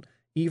girl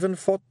even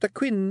fought the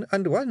queen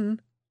and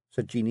won?"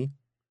 said Jeannie.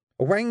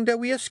 "Wanged her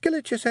wi' a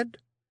skillet, you said.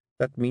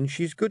 That means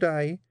she's good,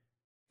 aye.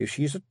 If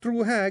she's a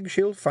true hag,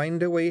 she'll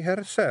find a way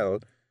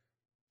hersel.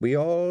 We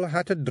all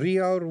ha to dree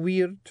our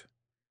weird.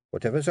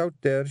 Whatever's out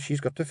there,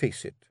 she's got to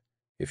face it.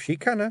 If she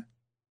canna,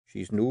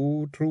 she's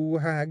no true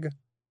hag."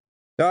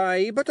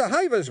 "Aye, but a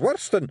hiver's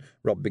worse than—"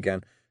 Rob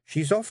began.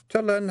 "She's off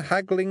to learn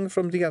haggling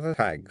from the other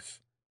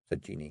hags,"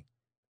 said Jeannie.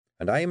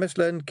 "And I must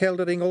learn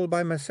keldering all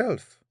by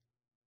myself.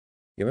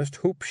 You must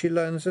hope she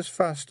learns as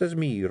fast as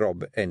me,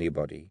 Rob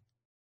Anybody."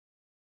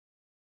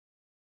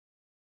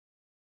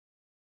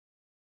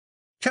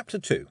 Chapter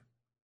 2.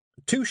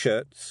 2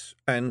 Shirts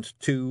and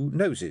 2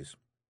 Noses.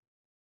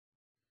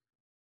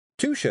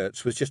 2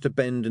 Shirts was just a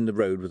bend in the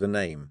road with a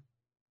name.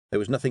 There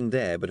was nothing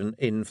there but an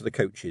inn for the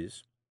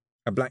coaches,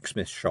 a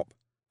blacksmith's shop,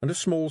 and a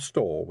small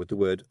store with the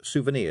word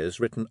souvenirs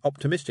written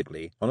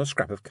optimistically on a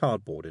scrap of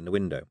cardboard in the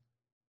window.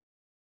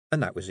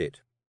 And that was it.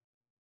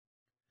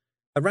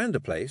 Around the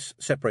place,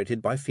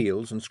 separated by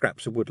fields and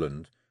scraps of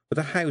woodland, were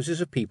the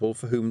houses of people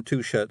for whom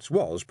 2 Shirts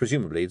was,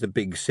 presumably, the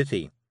big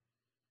city.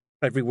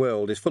 Every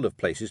world is full of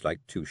places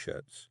like 2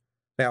 Shirts.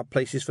 They are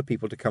places for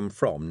people to come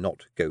from,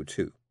 not go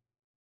to.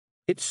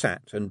 It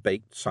sat and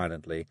baked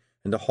silently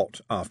in the hot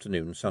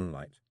afternoon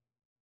sunlight.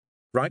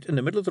 Right in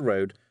the middle of the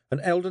road, an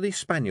elderly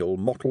spaniel,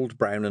 mottled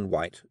brown and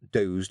white,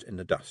 dozed in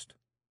the dust.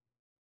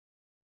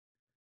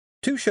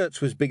 2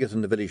 Shirts was bigger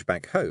than the village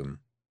back home,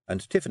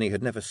 and Tiffany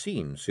had never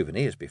seen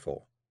souvenirs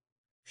before.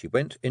 She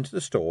went into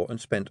the store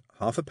and spent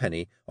half a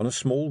penny on a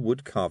small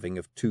wood carving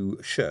of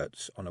 2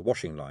 shirts on a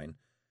washing line,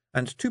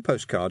 and 2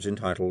 postcards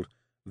entitled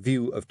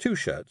 "View of 2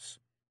 Shirts,"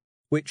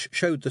 which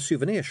showed the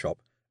souvenir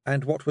shop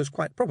and what was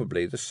quite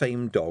probably the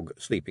same dog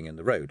sleeping in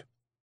the road.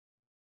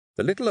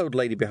 The little old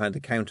lady behind the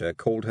counter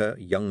called her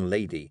young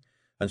lady,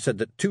 and said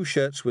that 2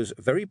 Shirts was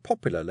very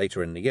popular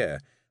later in the year,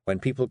 when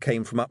people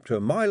came from up to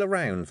a mile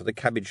around for the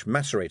cabbage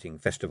macerating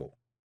festival.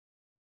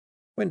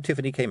 When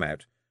Tiffany came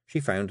out, she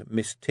found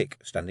Miss Tick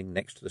standing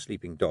next to the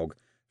sleeping dog,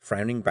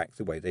 frowning back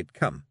the way they'd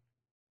come.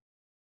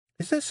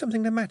 "Is there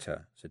something the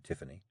matter?" said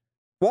Tiffany.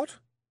 "What?"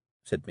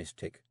 said Miss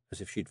Tick, as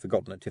if she'd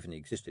forgotten that Tiffany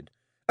existed.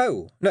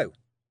 "Oh, no.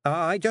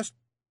 I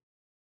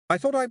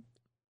thought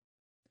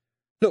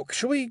Look,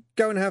 shall we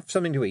go and have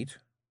something to eat?"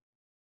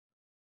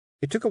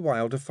 It took a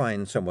while to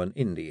find someone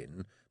in the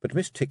inn, but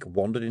Miss Tick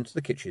wandered into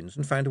the kitchens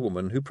and found a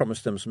woman who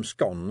promised them some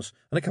scones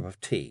and a cup of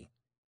tea.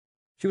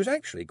 She was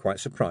actually quite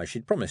surprised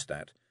she'd promised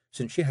that,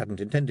 since she hadn't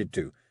intended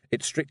to,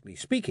 it strictly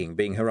speaking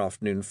being her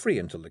afternoon free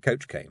until the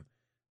coach came.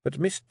 But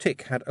Miss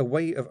Tick had a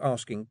way of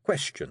asking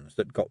questions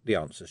that got the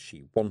answers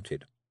she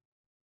wanted.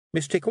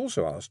 Miss Tick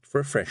also asked for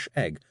a fresh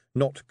egg,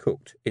 not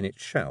cooked in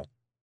its shell.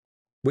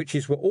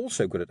 Witches were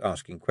also good at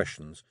asking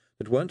questions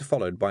that weren't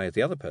followed by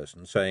the other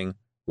person saying,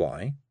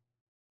 "Why?"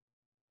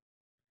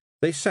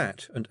 They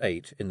sat and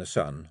ate in the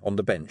sun on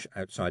the bench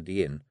outside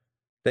the inn,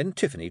 Then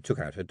Tiffany took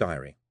out her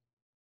diary.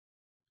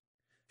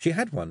 She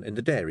had one in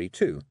the dairy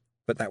too,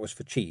 but that was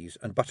for cheese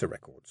and butter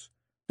records.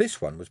 This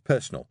one was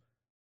personal.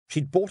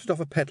 She'd bought it off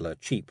a peddler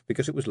cheap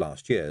because it was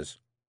last year's.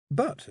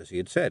 But, as he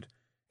had said,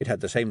 it had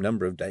the same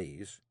number of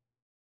days.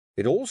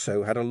 It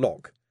also had a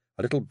lock,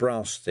 a little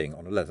brass thing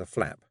on a leather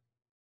flap.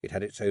 It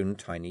had its own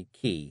tiny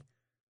key.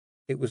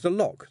 It was the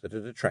lock that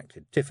had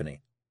attracted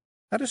Tiffany.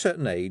 At a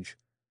certain age,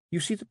 you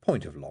see the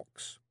point of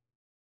locks.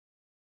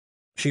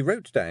 She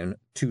wrote down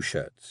 2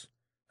 shirts,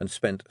 and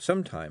spent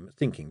some time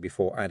thinking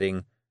before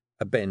adding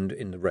a bend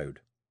in the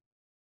road.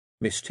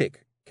 Miss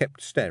Tick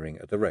kept staring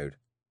at the road.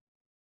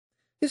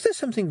 "Is there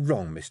something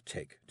wrong, Miss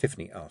Tick?"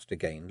 Tiffany asked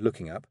again,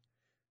 looking up.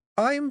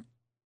 "I'm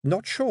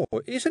not sure.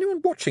 Is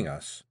anyone watching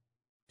us?"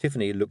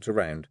 Tiffany looked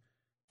around.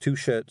 2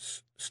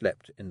 shirts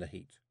slept in the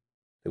heat.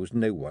 There was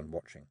no one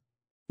watching.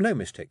 "No,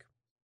 Miss Tick."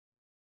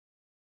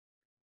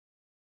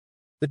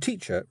 The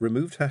teacher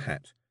removed her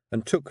hat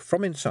and took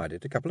from inside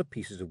it a couple of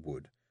pieces of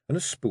wood and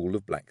a spool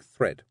of black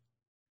thread.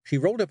 She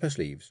rolled up her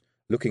sleeves,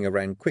 looking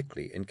around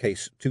quickly in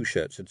case 2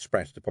 shirts had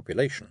sprouted a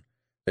population,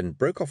 then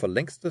broke off a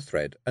length of the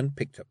thread and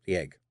picked up the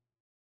egg.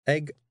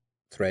 Egg,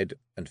 thread,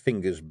 and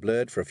fingers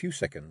blurred for a few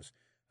seconds,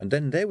 and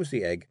then there was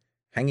the egg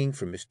hanging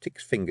from Miss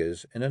Tick's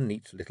fingers in a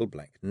neat little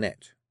black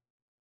net.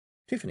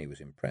 Tiffany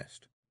was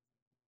impressed.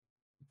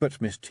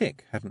 But Miss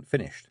Tick hadn't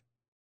finished.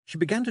 She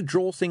began to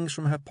draw things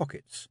from her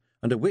pockets,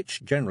 and a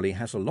witch generally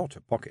has a lot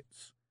of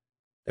pockets.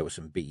 There were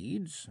some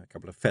beads, a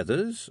couple of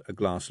feathers, a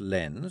glass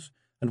lens,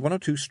 and 1 or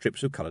 2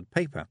 strips of coloured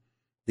paper.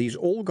 These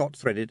all got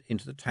threaded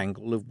into the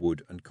tangle of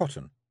wood and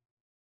cotton.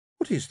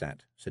 "What is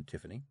that?" said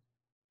Tiffany.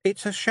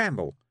 "It's a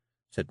shamble,"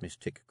 said Miss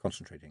Tick,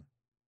 concentrating.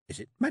 "Is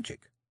it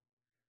magic?"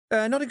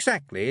 Not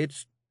exactly.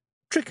 It's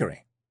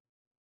trickery."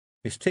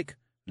 Miss Tick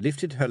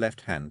lifted her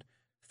left hand.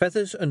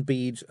 Feathers and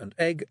beads and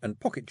egg and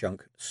pocket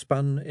junk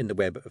spun in the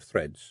web of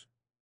threads.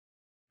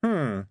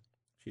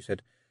 She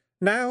said.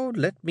 "Now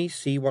let me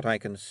see what I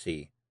can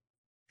see."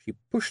 She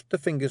pushed the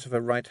fingers of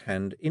her right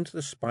hand into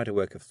the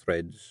spiderwork of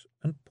threads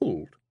and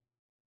pulled.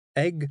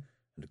 Egg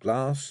and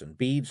glass and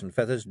beads and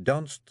feathers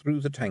danced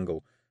through the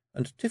tangle,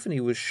 and Tiffany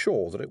was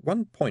sure that at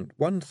one point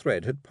one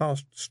thread had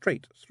passed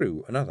straight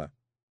through another.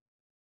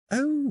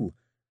 "Oh,"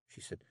 she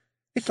said,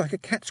 "it's like a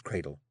cat's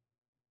cradle."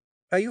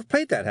 "You've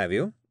played that, have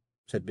you?"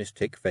 said Miss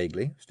Tick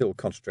vaguely, still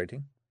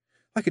concentrating.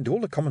 "I can do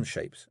all the common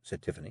shapes,"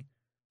 said Tiffany.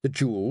 "The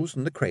jewels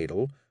and the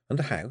cradle and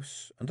the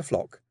house and the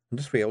flock and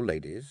the 3 old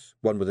ladies,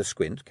 one with a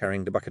squint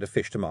carrying the bucket of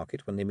fish to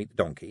market when they meet the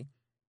donkey,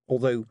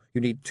 although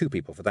you need 2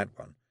 people for that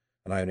one,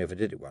 and I only ever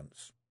did it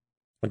once.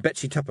 And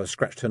Betsy Tupper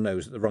scratched her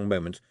nose at the wrong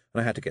moment,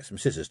 and I had to get some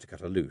scissors to cut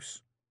her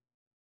loose."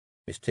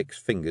 Miss Tick's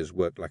fingers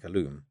worked like a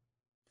loom.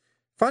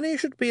 "Funny it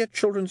should be a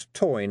children's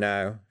toy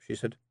now," she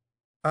said.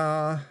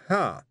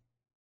 "Aha!"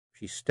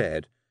 She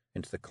stared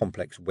into the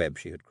complex web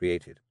she had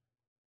created.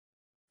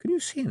 "Can you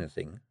see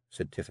anything?"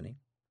 said Tiffany.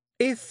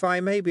 "If I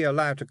may be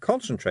allowed to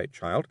concentrate,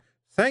 child.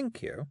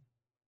 Thank you."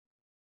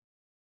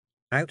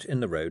 Out in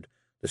the road,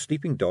 the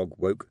sleeping dog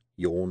woke,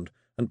 yawned,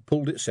 and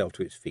pulled itself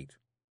to its feet.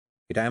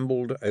 It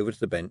ambled over to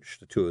the bench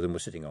the 2 of them were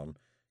sitting on,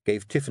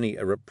 gave Tiffany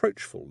a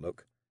reproachful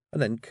look,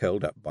 and then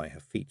curled up by her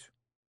feet.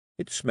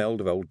 It smelled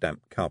of old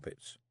damp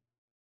carpets.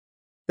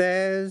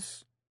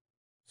 "There's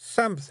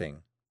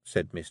something,"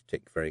 said Miss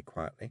Tick very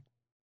quietly.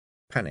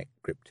 Panic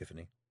gripped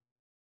Tiffany.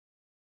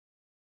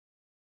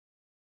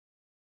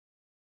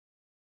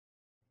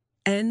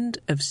 End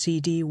of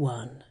CD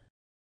 1.